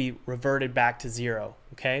needs to be reverted back to 0,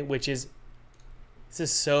 okay? Which is, this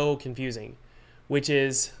is so confusing, which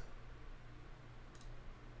is,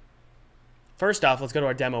 first off, let's go to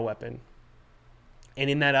our demo weapon. And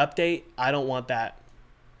in that update, I don't want that.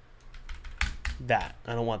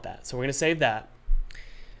 I don't want that. So we're going to save that.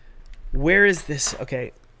 Where is this?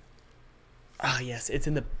 Okay. Ah, yes, it's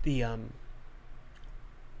in the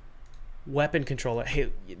weapon controller.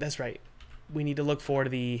 Hey, that's right. We need to look for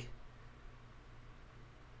the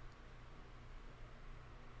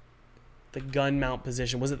gun mount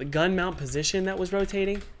position. Was it the gun mount position that was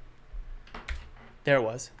rotating? There it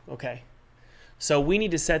was. Okay. So we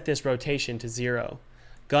need to set this rotation to 0.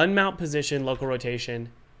 Gun mount position, local rotation.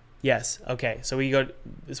 Yes. Okay. So we go,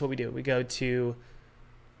 this is what we do. We go to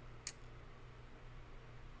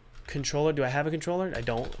controller. Do I have a controller? I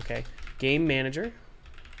don't. Okay. Game manager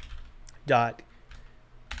dot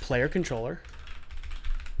player controller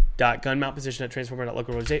dot gun mount position dot transformer dot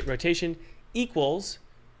local rotation equals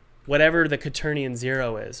whatever the quaternion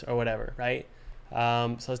 0 is or whatever, right?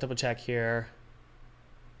 So let's double check here.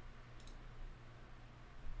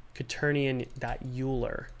 Quaternion dot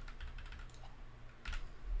Euler.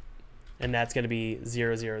 And that's going to be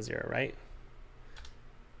 0, 0, 0, right?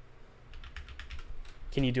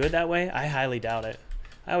 Can you do it that way? I highly doubt it.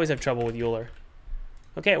 I always have trouble with Euler.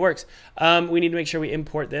 Okay, it works. We need to make sure we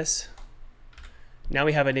import this. Now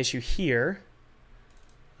we have an issue here.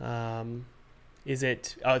 Is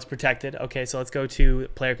it? Oh, it's protected. Okay, so let's go to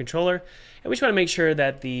player controller. And we just want to make sure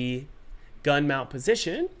that the gun mount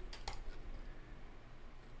position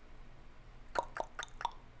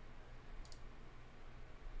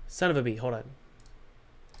son of a bee, hold on,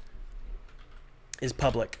 is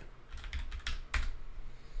public.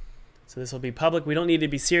 So this will be public. We don't need to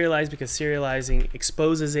be serialized because serializing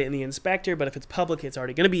exposes it in the inspector, but if it's public, it's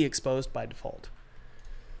already going to be exposed by default.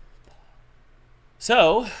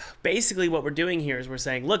 So basically what we're doing here is we're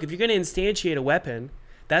saying, look, if you're going to instantiate a weapon,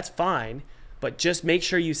 that's fine, but just make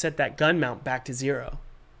sure you set that gun mount back to 0.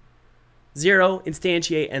 0,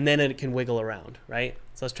 instantiate, and then it can wiggle around, right?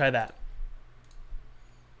 So let's try that.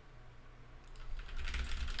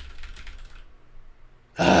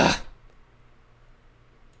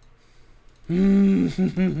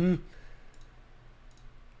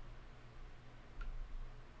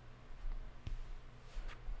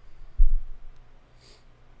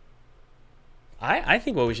 I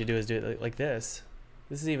think what we should do is do it like this.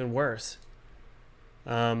 This is even worse.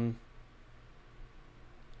 Does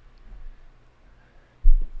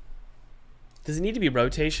it need to be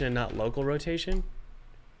rotation and not local rotation?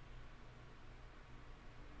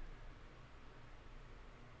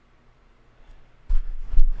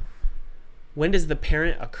 When does the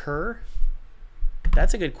parent occur?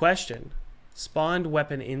 That's a good question. Spawned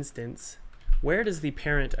weapon instance. Where does the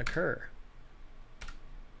parent occur?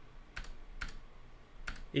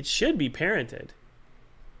 It should be parented.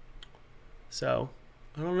 So,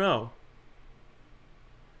 I don't know.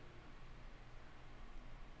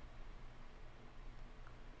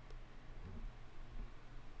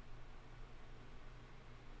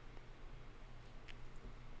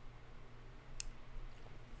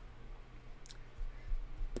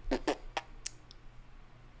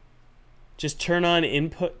 Just turn on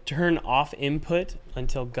input, turn off input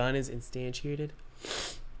until gun is instantiated.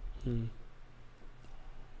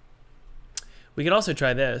 We could also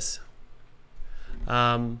try this.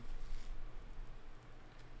 No.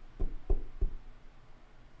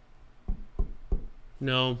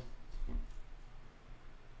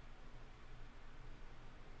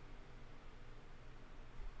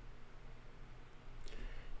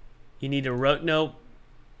 You need to no.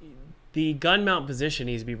 The gun mount position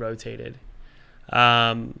needs to be rotated.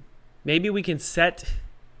 Maybe we can set.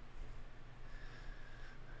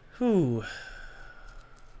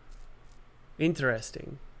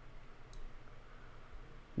 Interesting.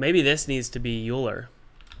 Maybe this needs to be Euler.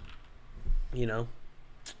 You know.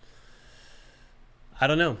 I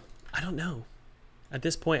don't know. I don't know. At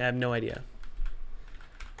this point, I have no idea.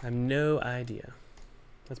 I have no idea.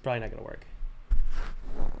 That's probably not going to work.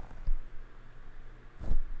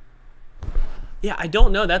 Yeah, I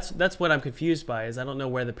don't know. That's what I'm confused by, is I don't know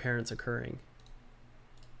where the parent's occurring.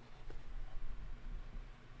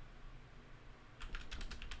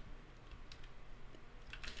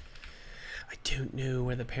 I don't know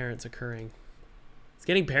where the parent's occurring. It's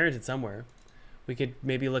getting parented somewhere. We could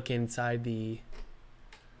maybe look inside the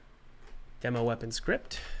demo weapon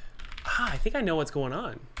script. I think I know what's going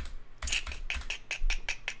on.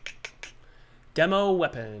 Demo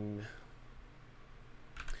weapon.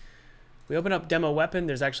 We open up demo weapon.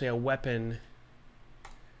 There's actually a weapon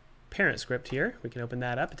parent script here. We can open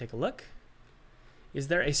that up and take a look. Is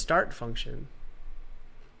there a start function?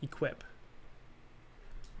 Equip.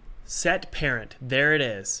 Set parent. There it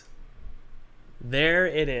is. There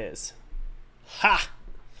it is. Ha!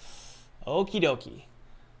 Okie dokie.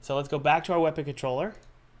 So let's go back to our weapon controller.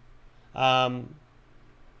 Nope,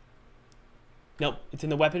 it's in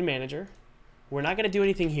the weapon manager. We're not going to do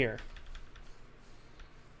anything here.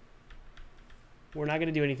 We're not going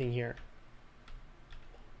to do anything here.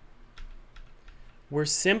 We're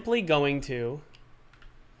simply going to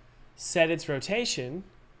set its rotation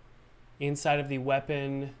inside of the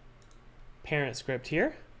weapon parent script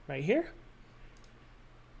here, right here.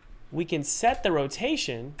 We can set the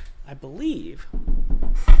rotation, I believe,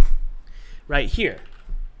 right here.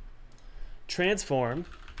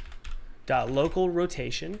 Transform.local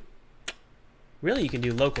rotation. Really, you can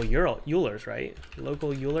do local Eulers, right?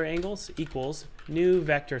 Local Euler angles equals new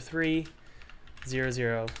vector 3, 0,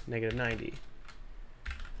 0, negative 90.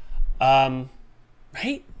 Right?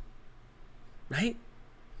 Right?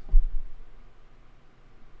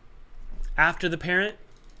 After the parent.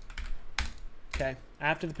 Okay.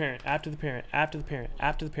 After the parent, after the parent, after the parent,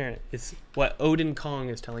 after the parent is what Odin Kong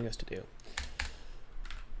is telling us to do.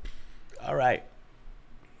 All right.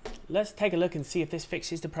 Let's take a look and see if this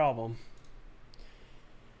fixes the problem.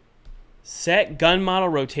 Set gun model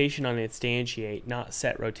rotation on instantiate, not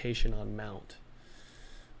set rotation on mount.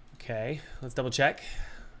 Okay, let's double check.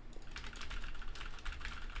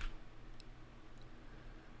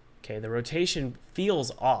 Okay, the rotation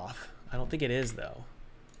feels off. I don't think it is though.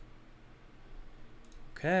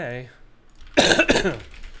 Okay.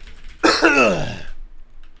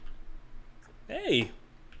 Hey,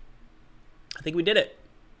 I think we did it.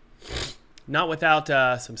 Not without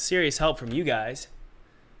some serious help from you guys.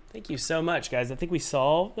 Thank you so much, guys. I think we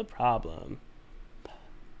solved the problem.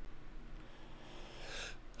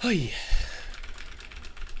 Oh yeah.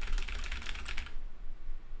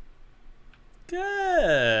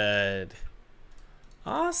 Good.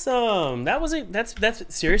 Awesome. That was it.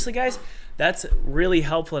 That's seriously, guys. That's really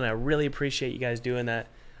helpful, and I really appreciate you guys doing that,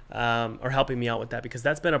 or helping me out with that, because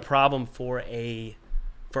that's been a problem for a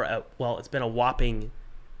well, it's been a whopping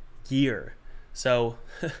year. So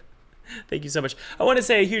thank you so much. I want to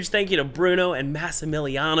say a huge thank you to Bruno and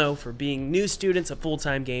Massimiliano for being new students at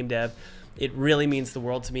Full-Time Game Dev. It really means the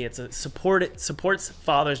world to me. It supports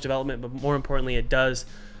Father's development, but more importantly, it does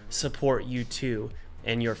support you too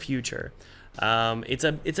and your future. It's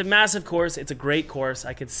a massive course. It's a great course.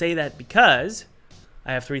 I could say that because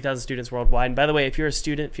I have 3,000 students worldwide. And by the way, if you're a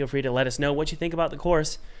student, feel free to let us know what you think about the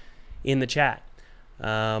course in the chat.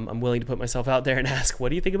 I'm willing to put myself out there and ask, what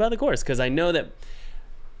do you think about the course? Because I know that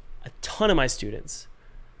a ton of my students,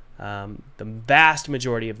 the vast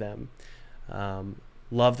majority of them,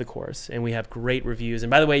 love the course, and we have great reviews. And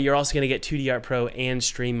by the way, you're also going to get 2D Art Pro and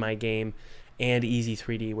Stream My Game and Easy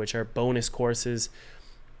 3D, which are bonus courses.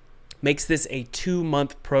 Makes this a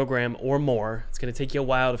 2-month program or more. It's going to take you a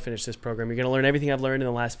while to finish this program. You're going to learn everything I've learned in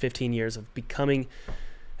the last 15 years of becoming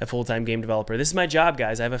a full-time game developer. This is my job,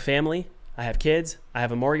 guys. I have a family. I have kids. I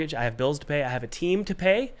have a mortgage. I have bills to pay. I have a team to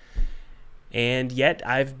pay. And yet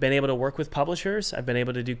I've been able to work with publishers. I've been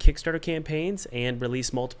able to do Kickstarter campaigns and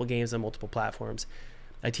release multiple games on multiple platforms.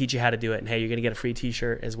 I teach you how to do it. And hey, you're going to get a free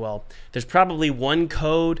t-shirt as well. There's probably one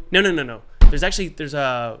code. No. There's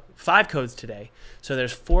 5 codes today. So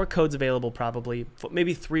there's 4 codes available, probably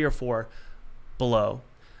maybe 3 or 4 below.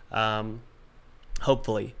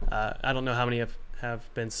 Hopefully. I don't know how many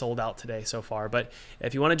have been sold out today so far. But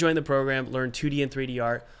if you want to join the program, learn 2D and 3D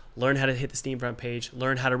art, learn how to hit the Steam front page,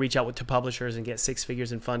 learn how to reach out to publishers and get 6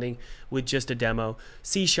 figures in funding with just a demo.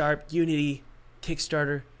 C#, Unity,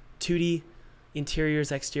 Kickstarter, 2D,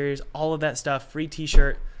 interiors, exteriors, all of that stuff, free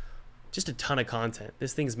t-shirt, just a ton of content.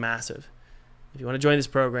 This thing's massive. If you want to join this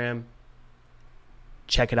program,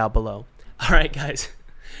 check it out below. All right, guys.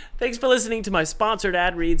 Thanks for listening to my sponsored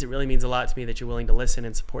ad reads. It really means a lot to me that you're willing to listen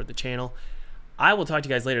and support the channel. I will talk to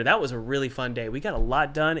you guys later. That was a really fun day. We got a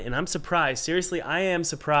lot done, and I'm surprised. Seriously, I am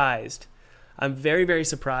surprised. I'm very, very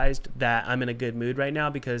surprised that I'm in a good mood right now,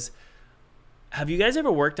 because have you guys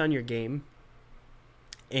ever worked on your game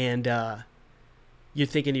and you're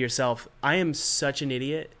thinking to yourself, I am such an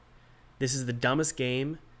idiot. This is the dumbest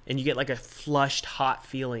game. And you get like a flushed, hot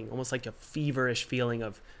feeling, almost like a feverish feeling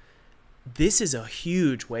of, this is a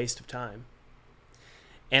huge waste of time.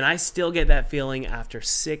 And I still get that feeling after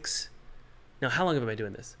now how long have I been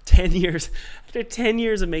doing this? 10 years. After 10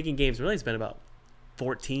 years of making games, really it's been about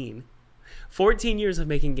 14 years of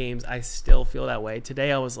making games, I still feel that way.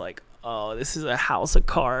 Today I was like, oh, this is a house of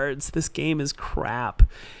cards. This game is crap.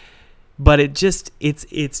 But it's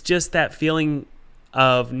just that feeling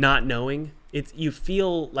of not knowing. You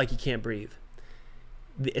feel like you can't breathe,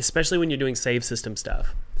 especially when you're doing save system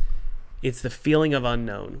stuff. It's the feeling of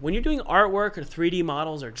unknown. When you're doing artwork or 3D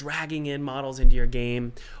models or dragging in models into your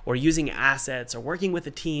game or using assets or working with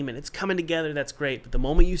a team and it's coming together, that's great. But the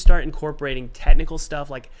moment you start incorporating technical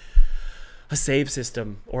stuff like a save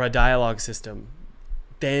system or a dialogue system,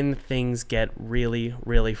 then things get really,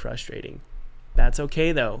 really frustrating. That's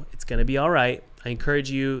okay though. It's going to be all right. I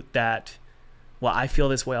encourage you that, well, I feel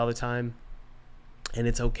this way all the time and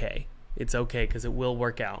it's okay. It's okay because it will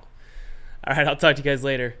work out. All right, I'll talk to you guys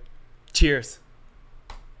later. Cheers.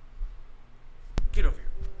 Get over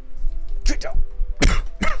here. Get down.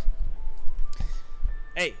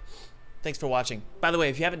 Hey, thanks for watching. By the way,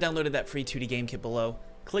 if you haven't downloaded that free 2D game kit below,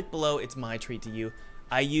 click below. It's my treat to you.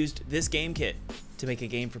 I used this game kit to make a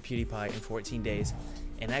game for PewDiePie in 14 days,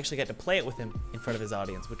 and I actually got to play it with him in front of his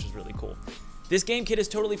audience, which was really cool. This game kit is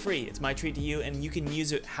totally free. It's my treat to you, and you can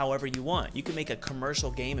use it however you want. You can make a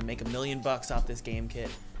commercial game and make $1 million off this game kit.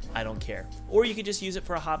 I don't care. Or you could just use it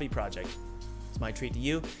for a hobby project. It's my treat to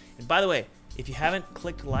you. And by the way, if you haven't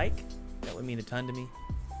clicked like, that would mean a ton to me.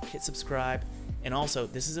 Hit subscribe. And also,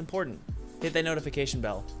 this is important, hit that notification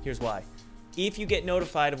bell. Here's why. If you get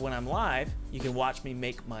notified of when I'm live, you can watch me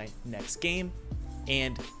make my next game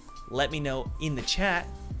and let me know in the chat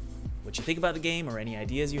what you think about the game or any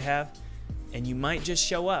ideas you have. And you might just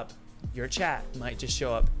show up. Your chat might just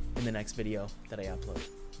show up in the next video that I upload.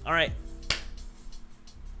 All right.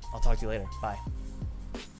 I'll talk to you later. Bye.